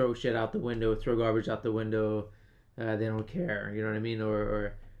throw shit out the window, throw garbage out the window. They don't care. You know what I mean?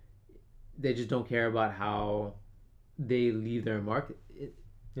 Or they just don't care about how they leave their mark.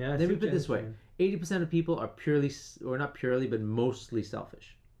 Let me put it this way: 80% of people are purely, or not purely, but mostly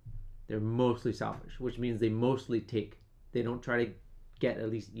selfish. They're mostly selfish, which means they mostly take. They don't try to get at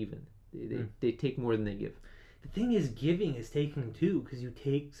least even. They take more than they give. The thing is, giving is taking too, because you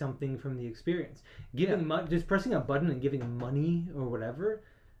take something from the experience. Giving just pressing a button and giving money or whatever,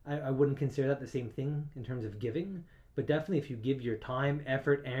 I wouldn't consider that the same thing in terms of giving. But definitely, if you give your time,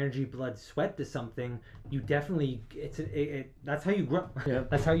 effort, energy, blood, sweat to something, you definitely that's how you grow. Yep.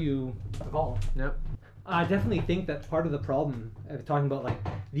 That's how you evolve. Yep. I definitely think that part of the problem of talking about like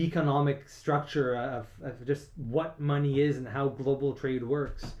the economic structure of just what money is and how global trade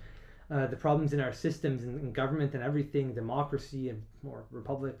works. The problems in our systems and government and everything, democracy and or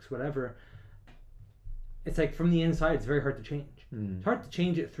republics, whatever. It's like from the inside, it's very hard to change. It's hard to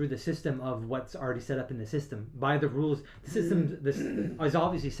change it through the system of what's already set up in the system by the rules. The system this is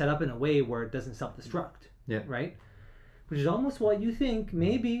obviously set up in a way where it doesn't self-destruct. Yeah. Right. Which is almost why you think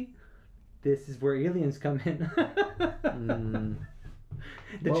maybe this is where aliens come in.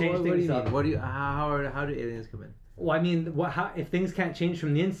 To change things up. How do aliens come in? Well, I mean, if things can't change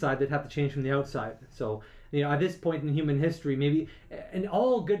from the inside, they'd have to change from the outside. So, at this point in human history, maybe, and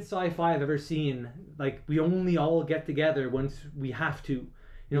all good sci-fi I've ever seen, like, we only all get together once we have to.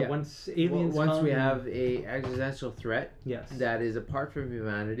 Once aliens once we have a existential threat that is apart from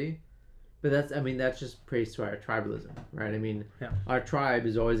humanity. But that's just praise to our tribalism, right? I mean, our tribe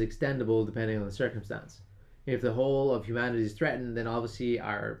is always extendable depending on the circumstance. If the whole of humanity is threatened, then obviously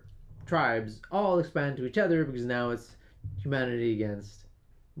our tribes all expand to each other because now it's humanity against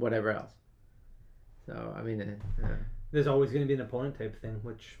whatever else. So, I mean... There's always going to be an opponent type thing,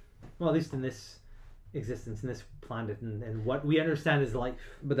 which, well, at least in this existence, in this planet, and what we understand is life.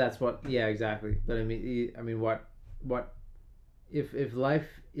 But that's what... Yeah, exactly. But I mean, what... If life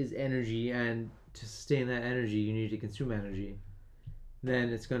is energy, and to sustain that energy, you need to consume energy, then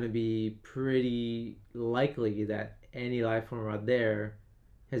it's going to be pretty likely that any life form out there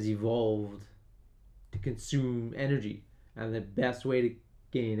has evolved to consume energy. And the best way to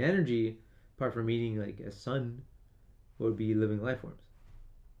gain energy, apart from eating like a sun, would be living life forms.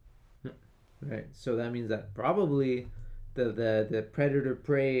 Right? So that means that probably the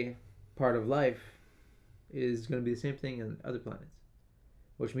predator-prey part of life is going to be the same thing on other planets.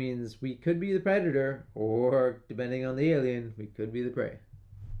 Which means we could be the predator, or, depending on the alien, we could be the prey.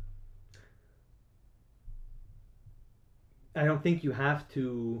 I don't think you have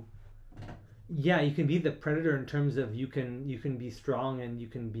to... Yeah, you can be the predator in terms of you can be strong and you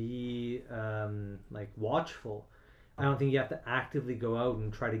can be watchful. I don't think you have to actively go out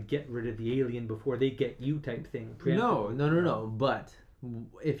and try to get rid of the alien before they get you type thing. No. But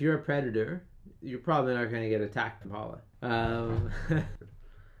if you're a predator, you're probably not going to get attacked from Paula.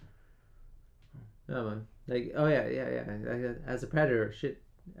 Oh man, as a predator, shit.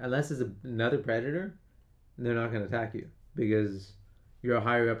 Unless it's another predator, they're not going to attack you because you're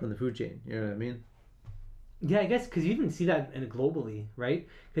higher up in the food chain. You know what I mean? Yeah, I guess because you even see that globally, right?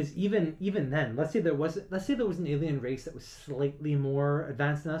 Because even then, let's say there was an alien race that was slightly more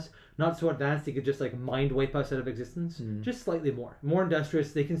advanced than us. Not so advanced they could just like mind wipe us out of existence. Just slightly more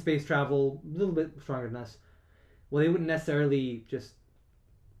industrious. They can space travel, a little bit stronger than us. Well, they wouldn't necessarily just,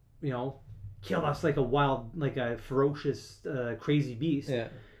 kill us like a ferocious, crazy beast. Yeah.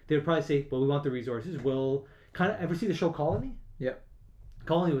 They would probably say, well, we want the resources. We'll kind of ever see the show Colony? Yep.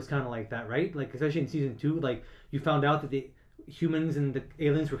 Colony was kind of like that, right? Like, especially in season 2, like, you found out that the humans and the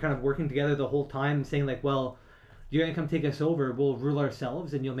aliens were kind of working together the whole time and saying, like, well, you're going to come take us over, we'll rule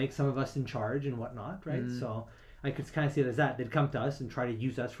ourselves, and you'll make some of us in charge and whatnot, right? So, I could kind of see it as that they'd come to us and try to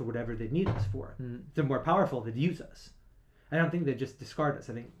use us for whatever they need us for. Mm. If they're more powerful, they'd use us. I don't think they'd just discard us.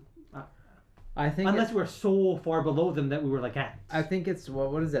 I think unless we're so far below them that we were like ants. I think it's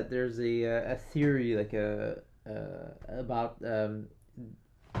what is that? There's a theory like about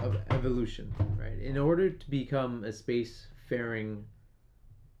of evolution, right? In order to become a spacefaring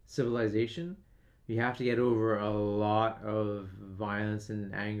civilization, you have to get over a lot of violence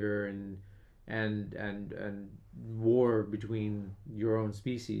and anger and war between your own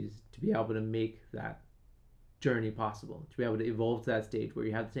species to be able to make that journey possible, to be able to evolve to that stage where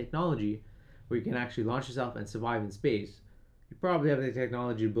you have the technology where you can actually launch yourself and survive in space. You probably have the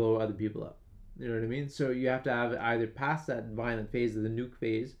technology to blow other people up. You know what I mean? So you have to have either pass that violent phase of the nuke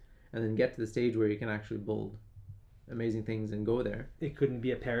phase and then get to the stage where you can actually build amazing things and go there. It couldn't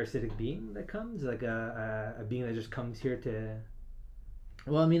be a parasitic being that comes, like a being that just comes here to.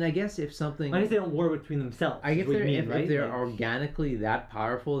 Well, I mean, I guess if something, I guess they don't war between themselves. I guess is what you mean, if right? they're Like, organically that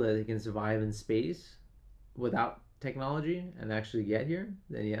powerful that they can survive in space without technology and actually get here,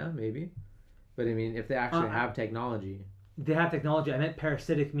 then yeah, maybe. But I mean, if they actually have technology, they have technology. I meant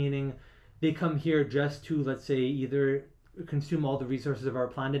parasitic, meaning they come here just to, let's say, either consume all the resources of our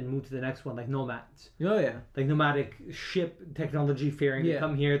planet and move to the next one, like nomads. oh yeah, Like nomadic ship technology faring. They Yeah.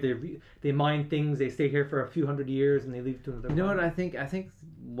 come here, they mine things, they stay here for a few hundred years, and they leave to another. you know what planet. I think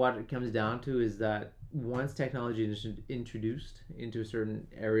what it comes down to is that once technology is introduced into a certain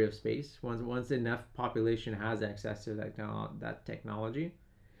area of space, once enough population has access to that technology,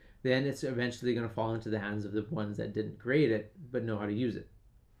 then it's eventually going to fall into the hands of the ones that didn't create it but know how to use it,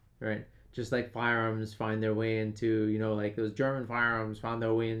 right? Just like firearms find their way into, like those German firearms found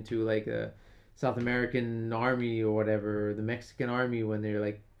their way into like a South American army or whatever, the Mexican army when they're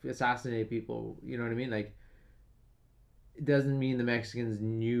like assassinate people, you know what I mean? Like, it doesn't mean the Mexicans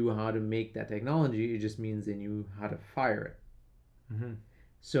knew how to make that technology. It just means they knew how to fire it. Mm-hmm.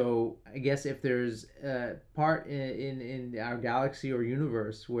 So I guess if there's a part in our galaxy or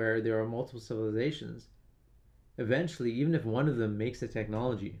universe where there are multiple civilizations, eventually, even if one of them makes the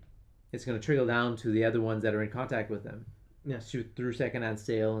technology, it's going to trickle down to the other ones that are in contact with them. Yes. Through secondhand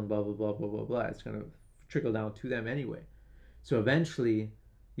sale and blah, blah, blah, blah, blah, blah. It's going to trickle down to them anyway. So eventually,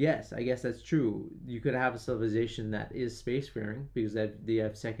 yes, I guess that's true. You could have a civilization that is spacefaring because they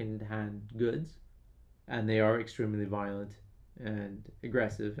have second-hand goods and they are extremely violent and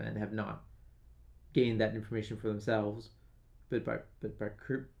aggressive and have not gained that information for themselves, but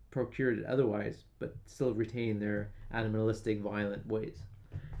procured it otherwise, but still retain their animalistic, violent ways.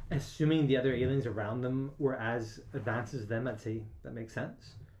 Assuming the other aliens around them were as advanced as them, I'd say that makes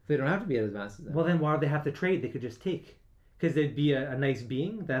sense. They don't have to be as advanced as them. Well, then why do they have to trade? They could just take. Because they'd be a nice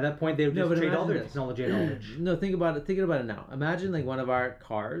being. Then at that point, they would just trade all their technology and knowledge. No, think about it now. Imagine like one of our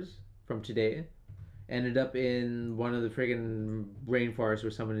cars from today ended up in one of the friggin' rainforests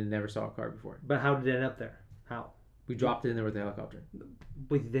where someone had never saw a car before. But how did it end up there? How? We dropped it in there with a helicopter.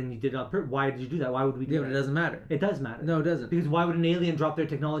 But then you did not. Why did you do that? Why would we do Yeah, that? but it doesn't matter. It does matter. No, it doesn't. Because why would an alien drop their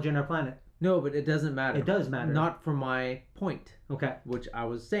technology on our planet? No, but it doesn't matter. It does matter. Not for my point, Okay. which I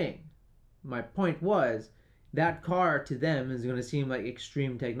was saying. My point was that car to them is going to seem like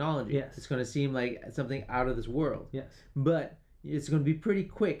extreme technology. Yes. It's going to seem like something out of this world. Yes. But it's going to be pretty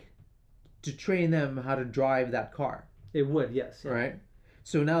quick to train them how to drive that car. It would. Yes. Yeah. Right?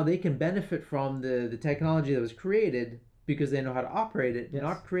 So now they can benefit from the technology that was created because they know how to operate it, Yes.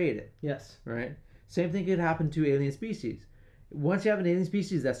 not create it. Yes. Right? Same thing could happen to alien species. Once you have an alien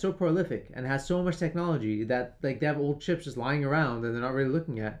species that's so prolific and has so much technology that like they have old ships just lying around and they're not really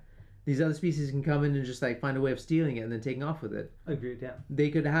looking at, these other species can come in and just like find a way of stealing it and then taking off with it. Agreed. Yeah.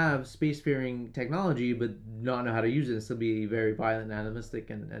 They could have spacefaring technology but not know how to use it and still be very violent, animalistic,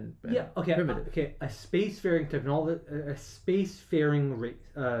 and Yeah. Okay. primitive. Okay. A spacefaring technology, a spacefaring race,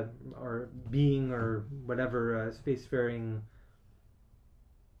 or being, or whatever. Spacefaring.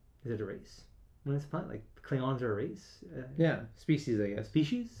 Is it a race? When it's planet, like Klingons are a race. Yeah, species, I guess.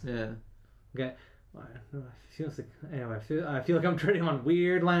 Species. Yeah. Okay. Well, I don't know, it feels like anyway. I feel like I'm treading on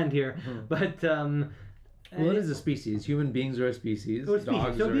weird land here, but Well, it is a species. Human beings are a species. It would,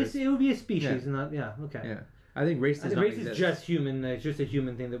 Dogs so are. it would be a species, Yeah. and not okay. Yeah. I think race does not Race exist. is just human. It's just a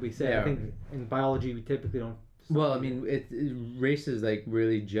human thing that we say. Yeah. I think in biology we typically don't. Well, I mean, race is like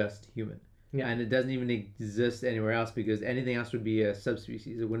really just human. Yeah. And it doesn't even exist anywhere else because anything else would be a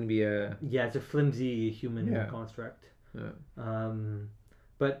subspecies. It wouldn't be a. Yeah, it's a flimsy human Yeah. construct. Yeah.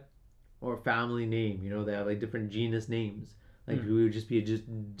 But Or family name. They have like different genus names. Like we would just be just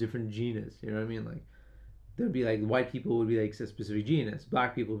different genus. You know what I mean? Like there'd be like white people would be like a specific genus.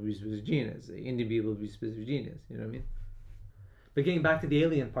 Black people would be a specific genus. Indian people would be a specific genus. You know what I mean? But getting back to the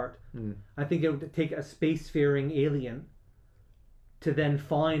alien part, I think it would take a spacefaring alien to then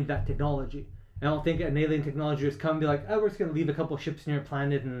find that technology. I don't think an alien technology just come and be like, oh, we're just going to leave a couple ships near a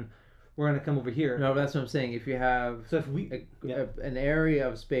planet and we're going to come over here. No, but that's what I'm saying. If you have So if we, an area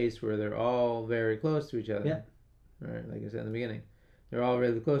of space where they're all very close to each other, Yeah. right? Like I said in the beginning, they're all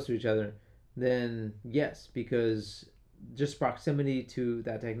really close to each other. Then yes, because just proximity to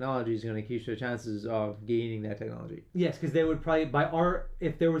that technology is going to increase your chances of gaining that technology. yes, because they would probably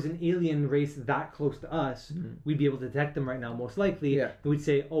if there was an alien race that close to us, we'd be able to detect them right now. Most likely, Yeah. we'd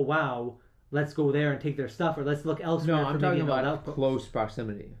say, oh wow, let's go there and take their stuff, or let's look elsewhere. No, for I'm maybe talking another about outpost. close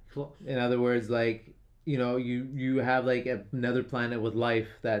proximity. Close. In other words, like, you have like another planet with life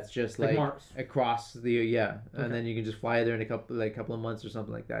that's just Like like Mars. across the Okay. and then you can just fly there in a couple of months or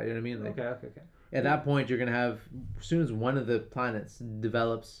something like that. You know what I mean? Like, Okay. at that point, you're gonna have, as soon as one of the planets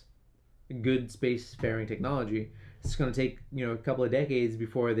develops good spacefaring technology, it's gonna take a couple of decades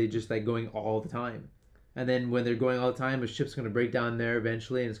before they just like going all the time. And then when they're going all the time, a ship's gonna break down there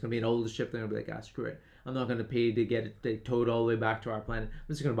eventually, and it's gonna be an older ship. They're gonna be like, ah, screw it. I'm not gonna pay to get it towed all the way back to our planet. I'm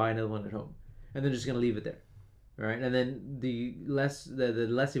just gonna buy another one at home, and they're just gonna leave it there, right? And then the less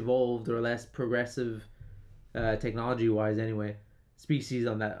evolved or less progressive, technology wise anyway, species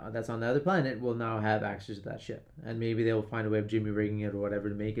that's on the other planet will now have access to that ship, and maybe they'll find a way of jimmy rigging it or whatever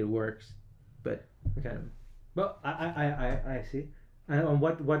to make it works. But Okay. Well, I see. And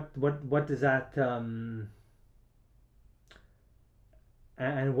what does that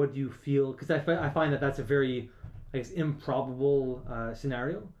and what do you feel? Because I find that that's a very, I guess, improbable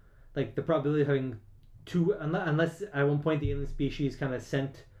scenario. Like the probability of having two, unless at one point the alien species kind of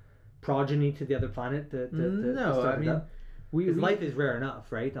sent progeny to the other planet to no, start I it mean, up. Because life is rare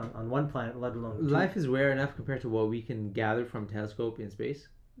enough, right? On one planet, let alone two. life is rare enough compared to what we can gather from telescope in space.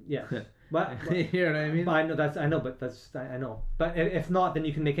 Yeah, but You know what I mean? I know I know. But if not, then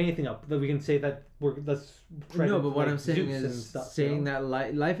you can make anything up. That we can say that let's try No, to, but what like, I'm saying Zeus and is stuff, saying that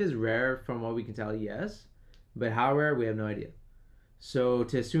life is rare from what we can tell, yes, but how rare, we have no idea. So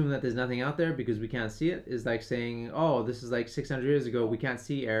to assume that there's nothing out there because we can't see it is like saying, oh, this is like 600 years ago, we can't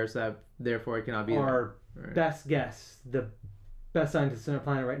see air, so that, therefore it cannot be Our there. Right. best guess, the best scientists on our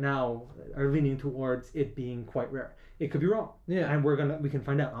planet right now are leaning towards it being quite rare. It could be wrong. Yeah. And we can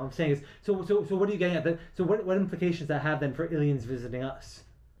find out. All I'm saying is, so what are you getting at? So what implications does that have then for aliens visiting us?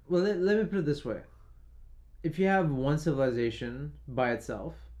 Well, let me put it this way. If you have one civilization by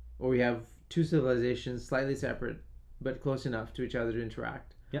itself, or we have two civilizations slightly separate but close enough to each other to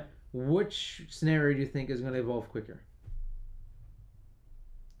interact, Yeah. which scenario do you think is going to evolve quicker?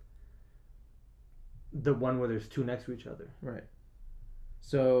 The one where there's two next to each other. Right.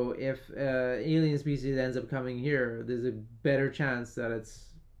 So if alien species ends up coming here, there's a better chance that it's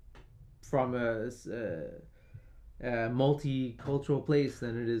from a multicultural place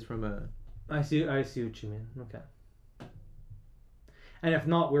than it is from a... I see what you mean. Okay. And if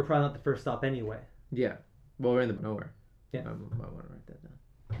not, we're probably not the first stop anyway. Yeah. Well, we're in the nowhere. Yeah. I might want to write that down.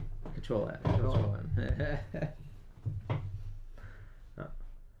 Control that. Control that.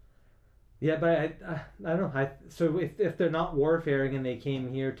 Yeah, but I don't know. So if they're not warfaring and they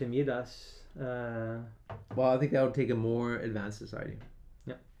came here to meet us, Well, I think that would take a more advanced society.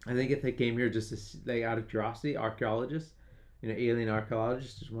 Yeah. I think if they came here just like out of curiosity, archaeologists, alien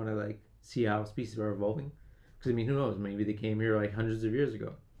archaeologists just want to like see how species are evolving. Because I mean, who knows? Maybe they came here like hundreds of years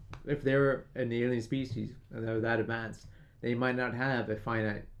ago. If they were an alien species and they were that advanced, they might not have a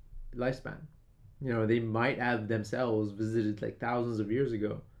finite lifespan. They might have themselves visited like thousands of years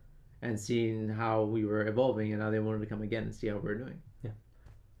ago and seen how we were evolving, and now they wanted to come again and see how we're doing.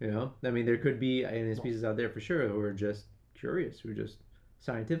 Yeah. I mean, there could be alien species out there for sure who are just curious, who are just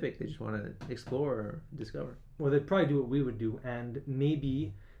scientific. They just want to explore or discover. Well, they'd probably do what we would do, and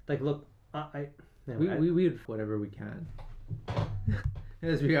maybe like look, We would whatever we can.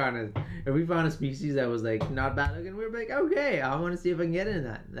 Let's be honest. If we found a species that was like not bad looking, we'd be like, okay, I want to see if I can get into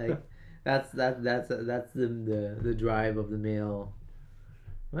that. Like, that's the drive of the male.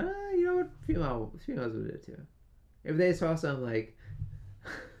 Well, you know what? Females would do it too. If they saw some like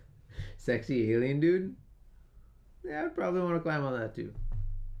sexy alien dude, yeah, I'd probably want to climb on that too.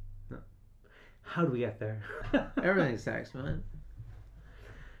 How do we get there? Everything's sex, man.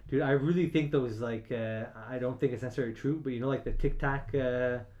 Dude, I really think those I don't think it's necessarily true, but like the Tic Tac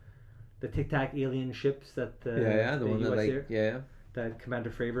alien ships that the one US that like that Commander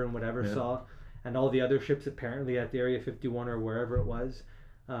Fravor and whatever Yeah. saw, and all the other ships apparently at the Area 51 or wherever it was.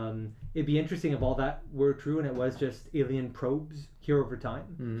 It'd be interesting if all that were true and it was just alien probes here over time.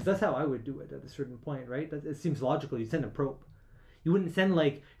 'Cause that's how I would do it at a certain point, right? It seems logical. You send a probe. You wouldn't send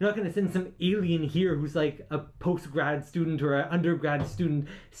like, you're not going to send some alien here who's like a post-grad student or an undergrad student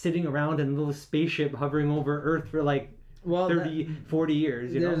sitting around in a little spaceship hovering over Earth for like 40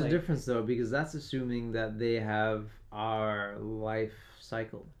 years. There's a difference though, because that's assuming that they have our life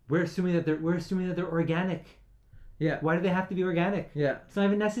cycle. We're assuming that they're organic. Yeah. Why do they have to be organic? Yeah. It's not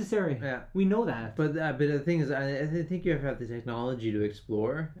even necessary. Yeah. We know that. But the thing is, I think you have the technology to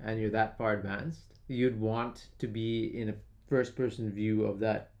explore, and you're that far advanced. You'd want to be in a first-person view of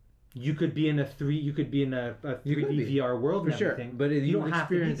that. You could be in a 3D VR world for sure, but you don't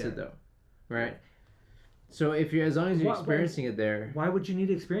experience it though, right? So as long as you're experiencing it there, why would you need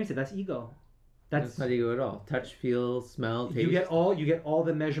to experience it? That's ego. That's not ego at all. Touch, feel, smell, taste. You get all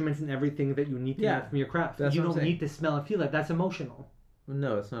the measurements and everything that you need to know from your craft. You don't need to smell and feel that. That's emotional.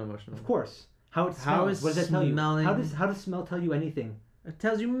 No, it's not emotional. Of course. How it smells. What does that tell you? How does smell tell you anything? It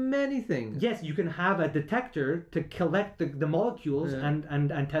tells you many things. Yes, you can have a detector to collect the molecules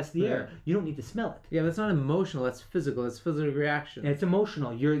and test the air. You don't need to smell it. Yeah, that's not emotional. That's physical. It's physical reaction. It's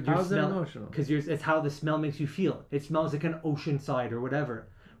emotional. How's that emotional? Because it's how the smell makes you feel. It smells like an ocean side or whatever.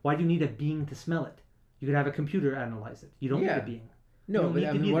 Why do you need a being to smell it? You could have a computer analyze it. You don't need a being. No, but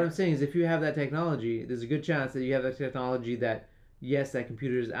what I'm saying is if you have that technology, there's a good chance that you have that technology that, yes, that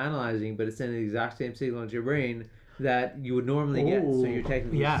computer is analyzing, but it's sending the exact same signal into your brain that you would normally get. So you're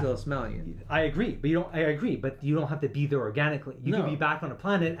technically still smelling it. I agree, but you don't have to be there organically. You can be back on a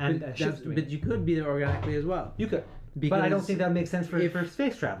planet and ships doing it. But you could be there organically as well. You could. But I don't think that makes sense for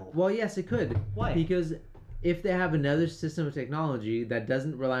space travel. Well, yes, it could. Why? Because if they have another system of technology that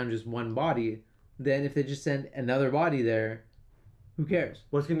doesn't rely on just one body, then if they just send another body there, who cares?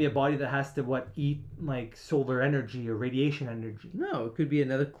 Well, it's going to be a body that has to, eat, like, solar energy or radiation energy. No, it could be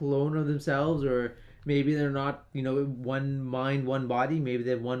another clone of themselves, or maybe they're not, one mind, one body. Maybe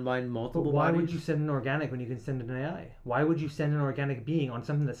they have one mind, multiple why bodies. Would you send an organic when you can send an AI? Why would you send an organic being on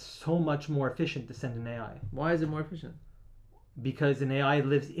something that's so much more efficient to send an AI? Why is it more efficient? Because an AI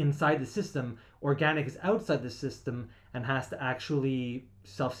lives inside the system, organic is outside the system and has to actually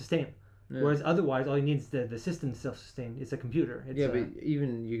self-sustain. Yeah. Whereas otherwise, all you need is the system to self-sustain. It's a computer. But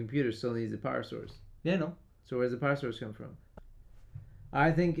even your computer still needs a power source. Yeah, no. So where's the power source come from?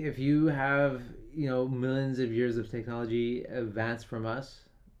 I think if you have, millions of years of technology advanced from us,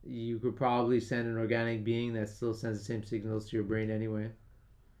 you could probably send an organic being that still sends the same signals to your brain anyway.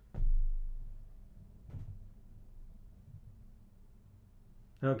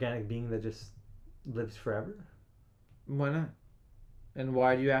 An organic being that just lives forever? Why not? And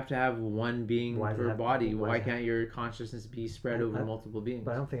why do you have to have one being per body? Why can't your consciousness be spread over multiple beings?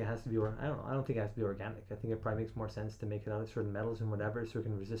 But I don't think it has to be. I don't know. I don't think it has to be organic. I think it probably makes more sense to make it out of certain metals and whatever, so it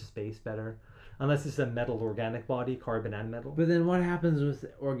can resist space better. Unless it's a metal organic body, carbon and metal. But then what happens with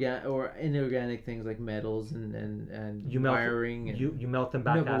inorganic things like metals and wiring? You melt them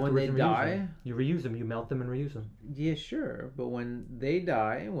back afterwards. But when they die, you reuse them. You melt them and reuse them. Yeah, sure. But when they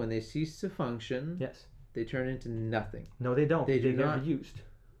die, when they cease to function, yes, they turn into nothing. No, they don't. They get reused.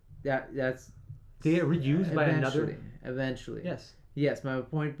 That's they get reused by another. Eventually. Yes. Yes. My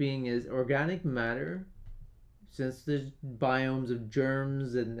point being is organic matter, since there's biomes of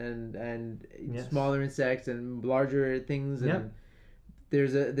germs and smaller insects and larger things, and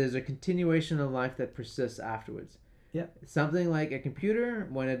there's a continuation of life that persists afterwards. Yeah. Something like a computer,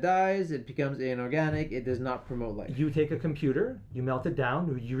 when it dies, it becomes inorganic. It does not promote life. You take a computer, you melt it down,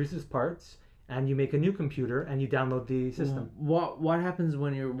 you use its parts, and you make a new computer and you download the system. What happens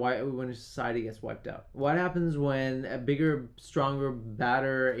when your society gets wiped out? What happens when a bigger, stronger,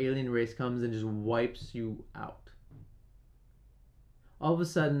 badder alien race comes and just wipes you out? All of a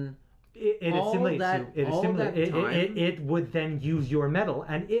sudden, it assimilates you. It would then use your metal,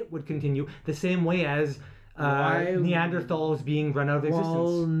 and it would continue the same way as Neanderthals being run out of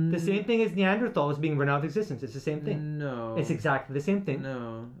existence. The same thing as Neanderthals being run out of existence. It's the same thing. No. It's exactly the same thing.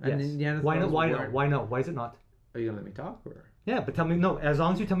 No. Yes. Why not? Why is it not? Are you going to let me talk? Or? Yeah, but tell me, no, as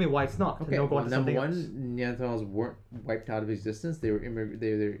long as you tell me why it's not. Okay, number one, Neanderthals weren't wiped out of existence. They were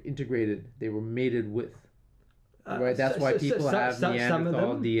integrated. They were mated with. Right, that's why people have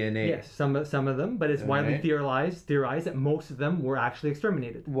Neanderthal DNA. Yes, some of them, but it's widely theorized that most of them were actually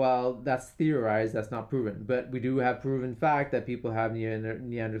exterminated. Well, that's theorized, that's not proven. But we do have proven fact that people have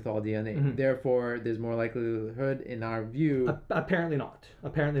Neanderthal DNA. Mm-hmm. Therefore, there's more likelihood, in our view... Apparently not.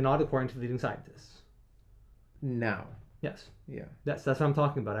 Apparently not, according to leading scientists. Now. Yes. Yeah. That's what I'm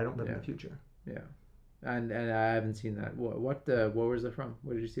talking about. I don't live in the future. Yeah. And I haven't seen that. What was it from?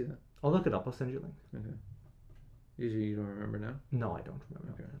 Where did you see that? I'll look it up. I'll send you a link. Okay. You don't remember now? No, I don't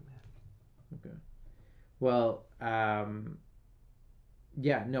remember. Okay. Well, when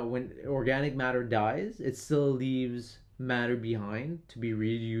organic matter dies, it still leaves matter behind to be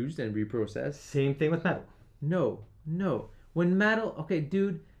reused and reprocessed? Same thing with metal. No. When metal, okay,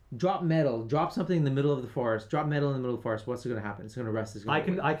 dude, drop something in the middle of the forest. Drop metal in the middle of the forest. What's going to happen? It's going to rust. I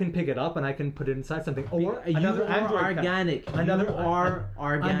can pick it up and I can put it inside something. Or another Android organic.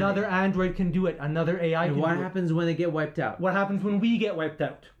 Organic. Another Android can do it. Another AI can do it. What happens when they get wiped out? What happens when we get wiped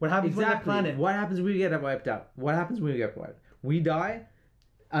out? What happens when the planet? What happens when we get wiped out? What happens when we get wiped out? We die.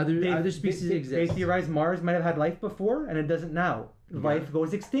 Other species exist. They theorize Mars might have had life before, and it doesn't now. Life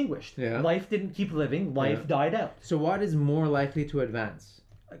goes extinguished. Yeah. Life didn't keep living. Life died out. So what is more likely to advance?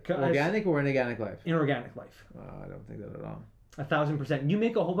 Organic or inorganic life? Inorganic life. I don't think that at all. 1,000%. You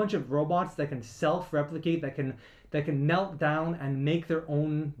make a whole bunch of robots that can self-replicate, that can melt down and make their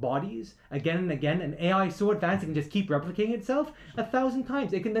own bodies again and again. And AI is so advanced it can just keep replicating itself 1,000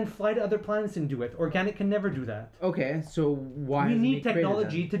 times. It can then fly to other planets and do it. Organic can never do that. Okay, so why? We need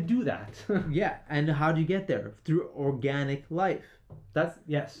technology to do that. Yeah, and how do you get there? Through organic life. That's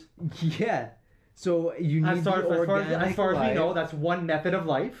yes. Yeah. So you need as far as we know, life. that's one method of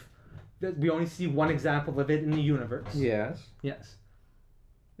life. We only see one example of it in the universe. Yes. Yes.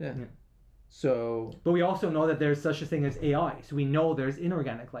 Yeah. Yeah. So. But we also know that there's such a thing as AI. So we know there's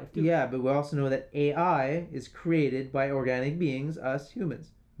inorganic life too. Yeah, but we also know that AI is created by organic beings, us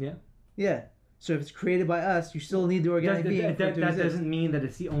humans. Yeah. Yeah. So if it's created by us, you still need the organic being. That doesn't mean that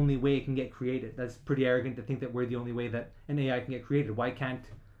it's the only way it can get created. That's pretty arrogant to think that we're the only way that an AI can get created. Why can't?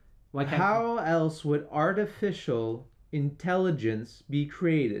 How else would artificial intelligence be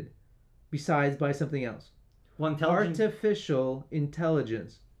created, besides by something else? Well, artificial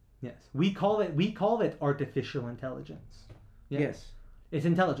intelligence. Yes, we call it artificial intelligence. Yes. It's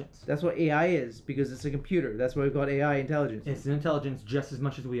intelligence. That's what AI is, because it's a computer. That's why we call it AI intelligence. It's an intelligence just as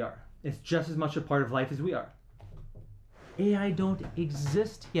much as we are. It's just as much a part of life as we are. AI don't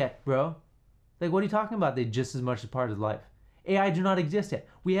exist yet, bro. Like, what are you talking about? They just as much a part of life. AI do not exist yet.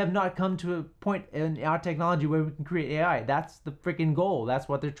 We have not come to a point in our technology where we can create AI. That's the freaking goal. That's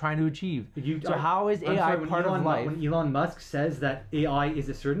what they're trying to achieve. How is AI part of life? When Elon Musk says that AI is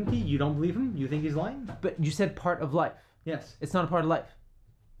a certainty, you don't believe him? You think he's lying? But you said part of life. Yes. It's not a part of life.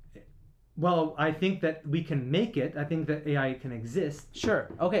 Well, I think that we can make it. I think that AI can exist. Sure.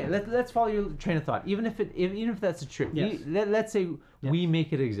 Okay. Let's follow your train of thought. Even if that's true. Yes. Let's say we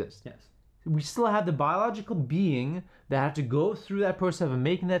make it exist. Yes. We still have the biological being that had to go through that process of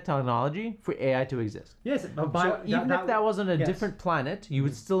making that technology for AI to exist. Yes. So even if that wasn't a different planet, you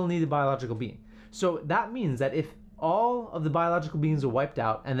would still need a biological being. So that means that if all of the biological beings are wiped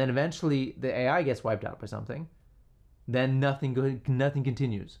out, and then eventually the AI gets wiped out by something, then nothing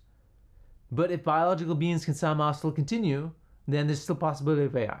continues. But if biological beings can somehow still continue, then there's still possibility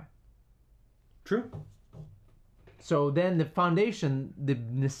of AI. True. So then the foundation, the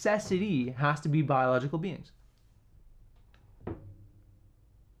necessity has to be biological beings.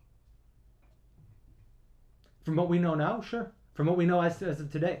 From what we know now, sure. From what we know as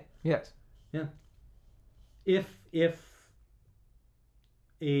of today. Yes. Yeah. If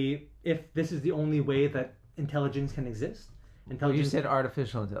this is the only way that intelligence can exist, you said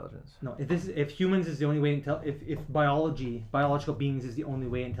artificial intelligence. No, if humans is the only way, if biological beings is the only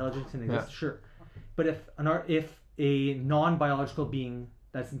way intelligence can exist, sure. But if a non-biological being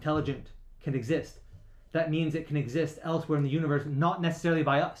that's intelligent can exist, that means it can exist elsewhere in the universe, not necessarily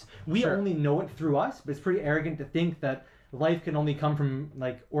by us. We only know it through us, but it's pretty arrogant to think that life can only come from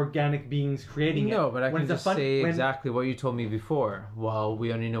like organic beings creating it. No, but I can just say exactly what you told me before. Well,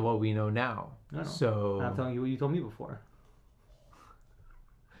 we only know what we know now. So I'm telling you what you told me before.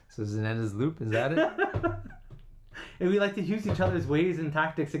 So is it an endless loop? Is that it? And we like to use each other's ways and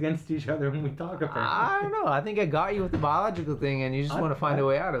tactics against each other when we talk. Apparently. I don't know. I think I got you with the biological thing, and you just want to find a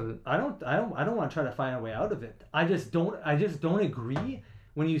way out of it. I don't want to try to find a way out of it. I just don't agree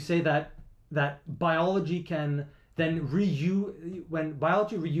when you say that biology can then when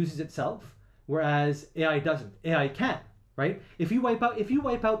biology reuses itself, whereas AI doesn't. AI can, right? If you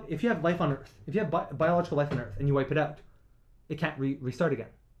have life on Earth, if you have biological life on Earth, and you wipe it out, it can't restart again.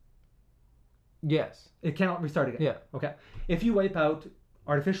 Yes. It cannot restart again. Yeah. Okay. If you wipe out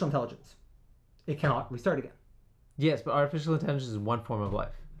artificial intelligence, it cannot restart again. Yes, but artificial intelligence is one form of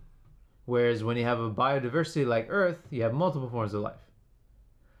life. Whereas when you have a biodiversity like Earth, you have multiple forms of life.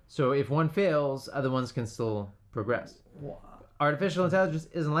 So if one fails, other ones can still progress. Wow. Artificial intelligence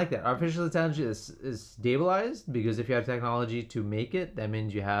isn't like that. Artificial intelligence is stabilized because if you have technology to make it, that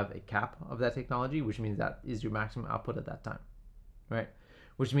means you have a cap of that technology, which means that is your maximum output at that time, right?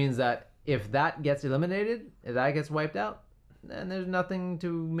 Which means that if that gets eliminated, if that gets wiped out, then there's nothing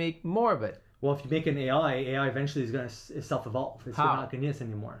to make more of it. Well, if you make an AI eventually is going to self-evolve. It's How? not going to need us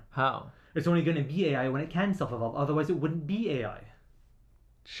anymore. How? It's only going to be AI when it can self-evolve. Otherwise, it wouldn't be AI.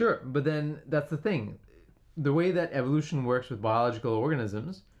 Sure, but then that's the thing. The way that evolution works with biological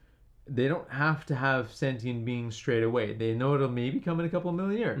organisms, they don't have to have sentient beings straight away. They know it'll maybe come in a couple of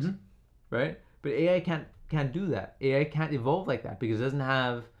million years, right? But AI can't do that. AI can't evolve like that because it doesn't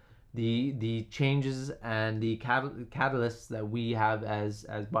have the changes and the catalysts that we have as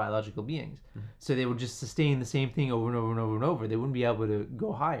biological beings. So they would just sustain the same thing over and over and over and over. They wouldn't be able to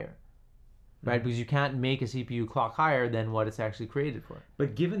go higher, right? Because you can't make a CPU clock higher than what it's actually created for.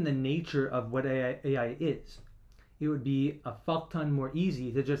 But given the nature of what AI is, it would be a fuck ton more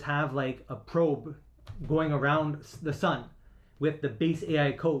easy to just have like a probe going around the sun with the base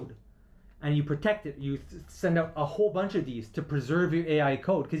AI code, and you protect it. You send out a whole bunch of these to preserve your AI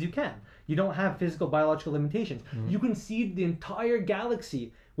code, because you can. You don't have physical biological limitations. You can seed the entire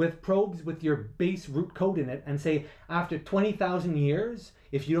galaxy with probes with your base root code in it and say, after 20,000 years,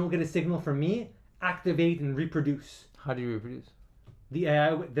 if you don't get a signal from me, activate and reproduce. How do you reproduce? The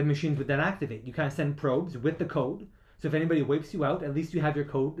AI, the machines would then activate. You kind of send probes with the code. So if anybody wipes you out, at least you have your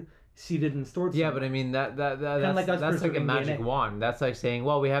code seeded and stored. Yeah, but I mean that's like us like a preserving magic DNA. wand. That's like saying,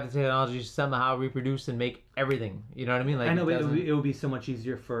 well, we have the technology to somehow reproduce and make everything. You know what I mean? Like I know, but doesn't- it would be so much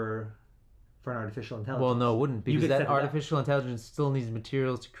easier for an artificial intelligence. Well, no, it wouldn't, You because could set that it up. artificial intelligence still needs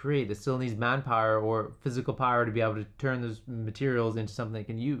materials to create. It still needs manpower or physical power to be able to turn those materials into something they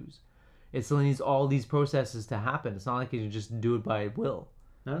can use. It still needs all these processes to happen. It's not like you can just do it by will,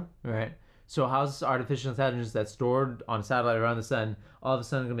 No? right? So how's this artificial intelligence that's stored on a satellite around the sun all of a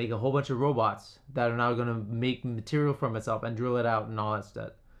sudden going to make a whole bunch of robots that are now going to make material from itself and drill it out and all that stuff?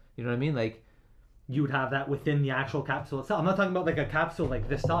 You know what I mean? Like, You would have that within the actual capsule itself. I'm not talking about like a capsule like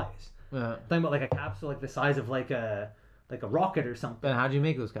this size. I'm talking about like a capsule like the size of like a rocket or something. then how do you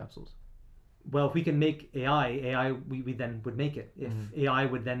make those capsules? Well, if we can make AI we then would make it. If AI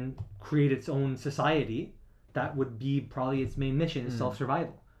would then create its own society, that would be probably its main mission is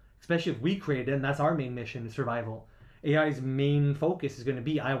self-survival. Especially if we create it, and that's our main mission is survival. AI's main focus is going to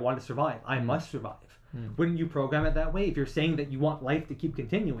be, I want to survive. I must survive. Wouldn't you program it that way? If you're saying that you want life to keep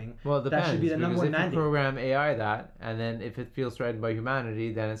continuing, Well, it depends. that should be the number because one if mandate. you program AI that, and then if it feels threatened by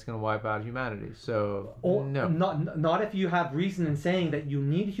humanity, then it's going to wipe out humanity. So, no. Not if you have reason in saying that you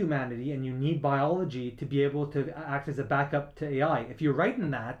need humanity and you need biology to be able to act as a backup to AI. If you're right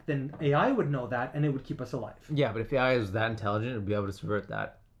in that, then AI would know that and it would keep us alive. Yeah, but if AI is that intelligent, it would be able to subvert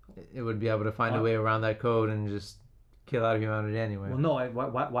that. It would be able to find a way around that code and just kill out humanity anyway. Well, no.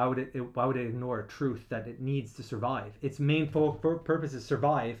 Why would it ignore a truth that it needs to survive? Its main purpose is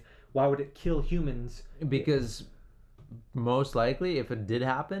survive. Why would it kill humans? Because most likely, if it did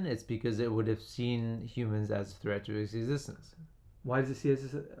happen, it's because it would have seen humans as a threat to its existence. Why does it see us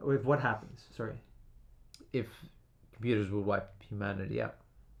as if what happens? Sorry. If computers would wipe humanity out.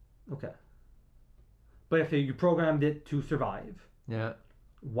 Okay. But if you programmed it to survive, Yeah.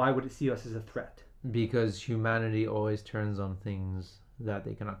 why would it see us as a threat? Because humanity always turns on things that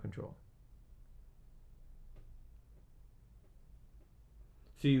they cannot control.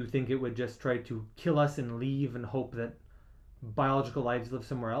 So you think it would just try to kill us and leave and hope that biological lives live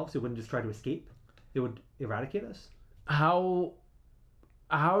somewhere else? It wouldn't just try to escape? It would eradicate us? How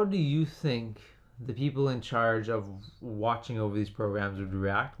do you think the people in charge of watching over these programs would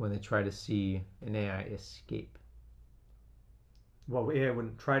react when they try to see an AI escape? Well, AI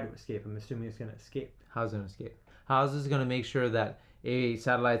wouldn't try to escape. I'm assuming it's going to escape. How's it going to escape? How's this going to make sure that a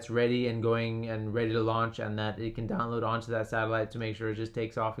satellite's ready and going and ready to launch, and that it can download onto that satellite to make sure it just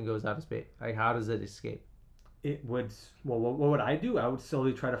takes off and goes out of space? Like, how does it escape? It would. Well, what would I do? I would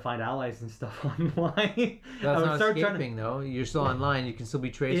slowly try to find allies and stuff online. That's I would not start trying escaping, though. You're still online. You can still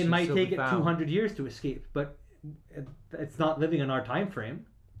be traced. It you can might still take be it found. 200 years to escape, but it's not living in our time frame.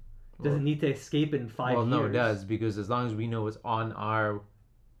 It doesn't need to escape in 5 years. Well, no, it does, because as long as we know it's on our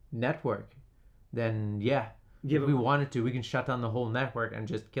network, then yeah, if we wanted to, we can shut down the whole network and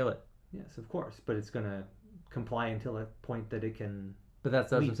just kill it. Yes, of course, but it's going to comply until a point that it can. But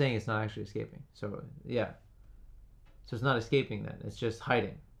that's what I'm leave. saying. It's not actually escaping. So yeah, so it's not escaping then. It's just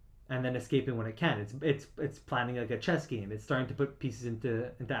hiding. And then escaping when it can. It's planning like a chess game. It's starting to put pieces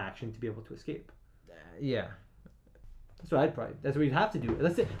into action to be able to escape. Yeah. That's what I'd probably. That's what you'd have to do.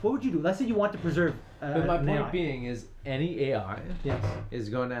 Let's say, what would you do? Let's say you want to preserve. But my an point AI. being is, any AI Yes. is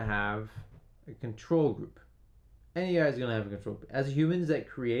going to have a control group. Any AI is going to have a control group. As humans that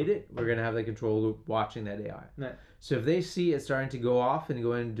create it, we're going to have the control group watching that AI. Right. So if they see it starting to go off and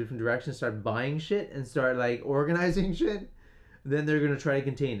go in different directions, start buying shit and start like organizing shit, then they're going to try to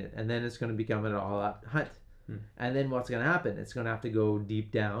contain it, and then it's going to become an all-out hunt. And then what's going to happen? It's going to have to go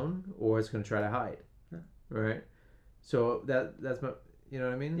deep down, or it's going to try to hide. Yeah. Right? So that's my, you know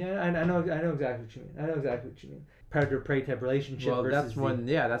what I mean? Yeah, I know exactly what you mean. Predator-prey type relationship. Well, versus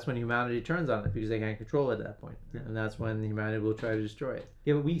that's when humanity turns on it, because they can't control it at that point. Yeah. And that's when humanity will try to destroy it.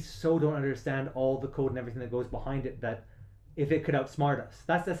 Yeah, but we so don't understand all the code and everything that goes behind it that if it could outsmart us,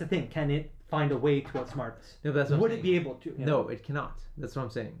 that's the thing. Can it find a way to outsmart us? No, that's what Would I'm it saying. be able to? No, it cannot. That's what I'm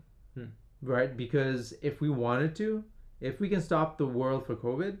saying. Right? Because if we wanted to, if we can stop the world for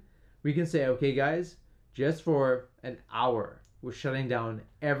COVID, we can say, okay, guys, just for an hour, we're shutting down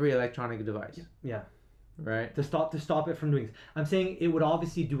every electronic device. Yeah. Right? To stop it from doing this. I'm saying it would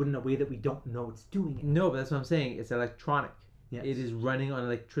obviously do it in a way that we don't know it's doing it. No, but that's what I'm saying. It's electronic. Yes. It is running on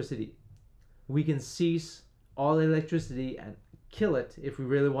electricity. We can cease all electricity and kill it if we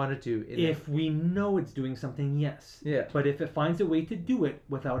really wanted to. If we know it's doing something, yes. Yeah. But if it finds a way to do it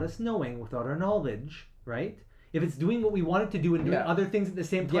without us knowing, without our knowledge, right? If it's doing what we want it to do and doing other things at the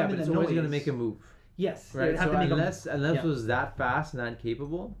same time, yeah, but in it's the always noise, going to make a move. Yes. Right? Have So to make unless it was that fast and that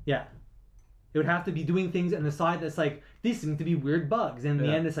capable. Yeah. It would have to be doing things on the side that's like, these seem to be weird bugs. And in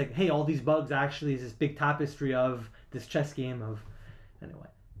the end, it's like, hey, all these bugs actually is this big tapestry of this chess game of... Anyway.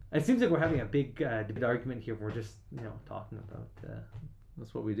 It seems like we're having a big debate argument here. We're just, talking about...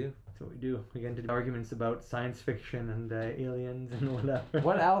 That's what we do. That's what we do. We get into arguments about science fiction and aliens and whatever.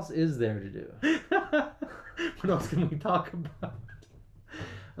 What else is there to do? What else can we talk about?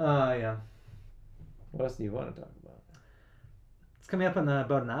 Yeah. What else do you want to talk about? It's coming up in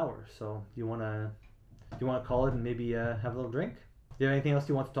about an hour, so do you want to call it and maybe have a little drink? Do you have anything else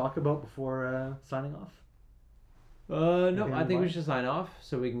you want to talk about before signing off? No, I think we should sign off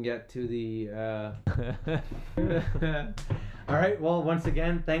so we can get to the... All right, well, once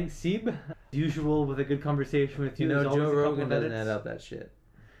again, thanks, Seb. As usual, with a good conversation with you. Joe There's always a couple Rogan of doesn't edits. add up that shit.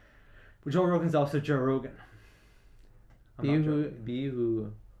 But Joe Rogan's also Joe Rogan. I'm not Joe Rogan. Be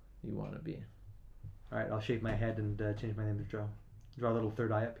who you want to be. All right, I'll shave my head and change my name to Joe. Draw a little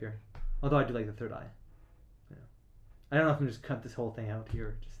third eye up here. Although I do like the third eye. Yeah. I don't know if I'm just cut this whole thing out here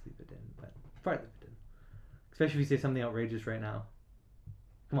or just leave it in, but probably leave it in. Especially if you say something outrageous right now.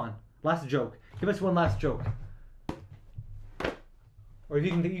 Come on, last joke. Give us one last joke. Or if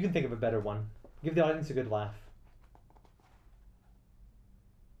you can think of a better one. Give the audience a good laugh.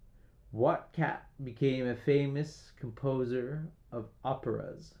 What cat became a famous composer of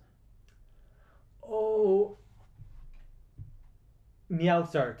operas? Oh,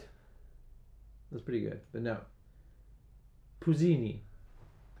 Meowsart. That's pretty good, but no. Puccini.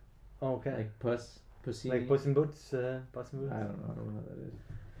 Okay. Like Puccini. Like Puss in Boots. Puss in Boots. I don't know what that is.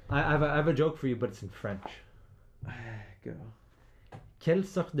 I have a joke for you, but it's in French. Go. Quelle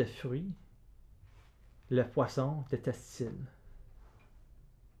sorte de fruit le poisson déteste-t-il?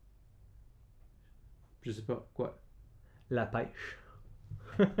 Je sais pas. Quoi? La pêche.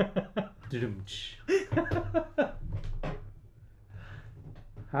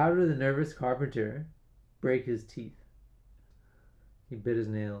 How did the nervous carpenter break his teeth? He bit his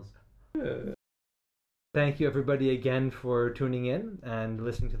nails. Thank you, everybody, again for tuning in and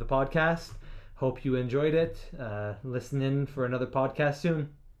listening to the podcast. Hope you enjoyed it. Listen in for another podcast soon.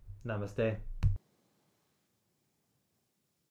 Namaste.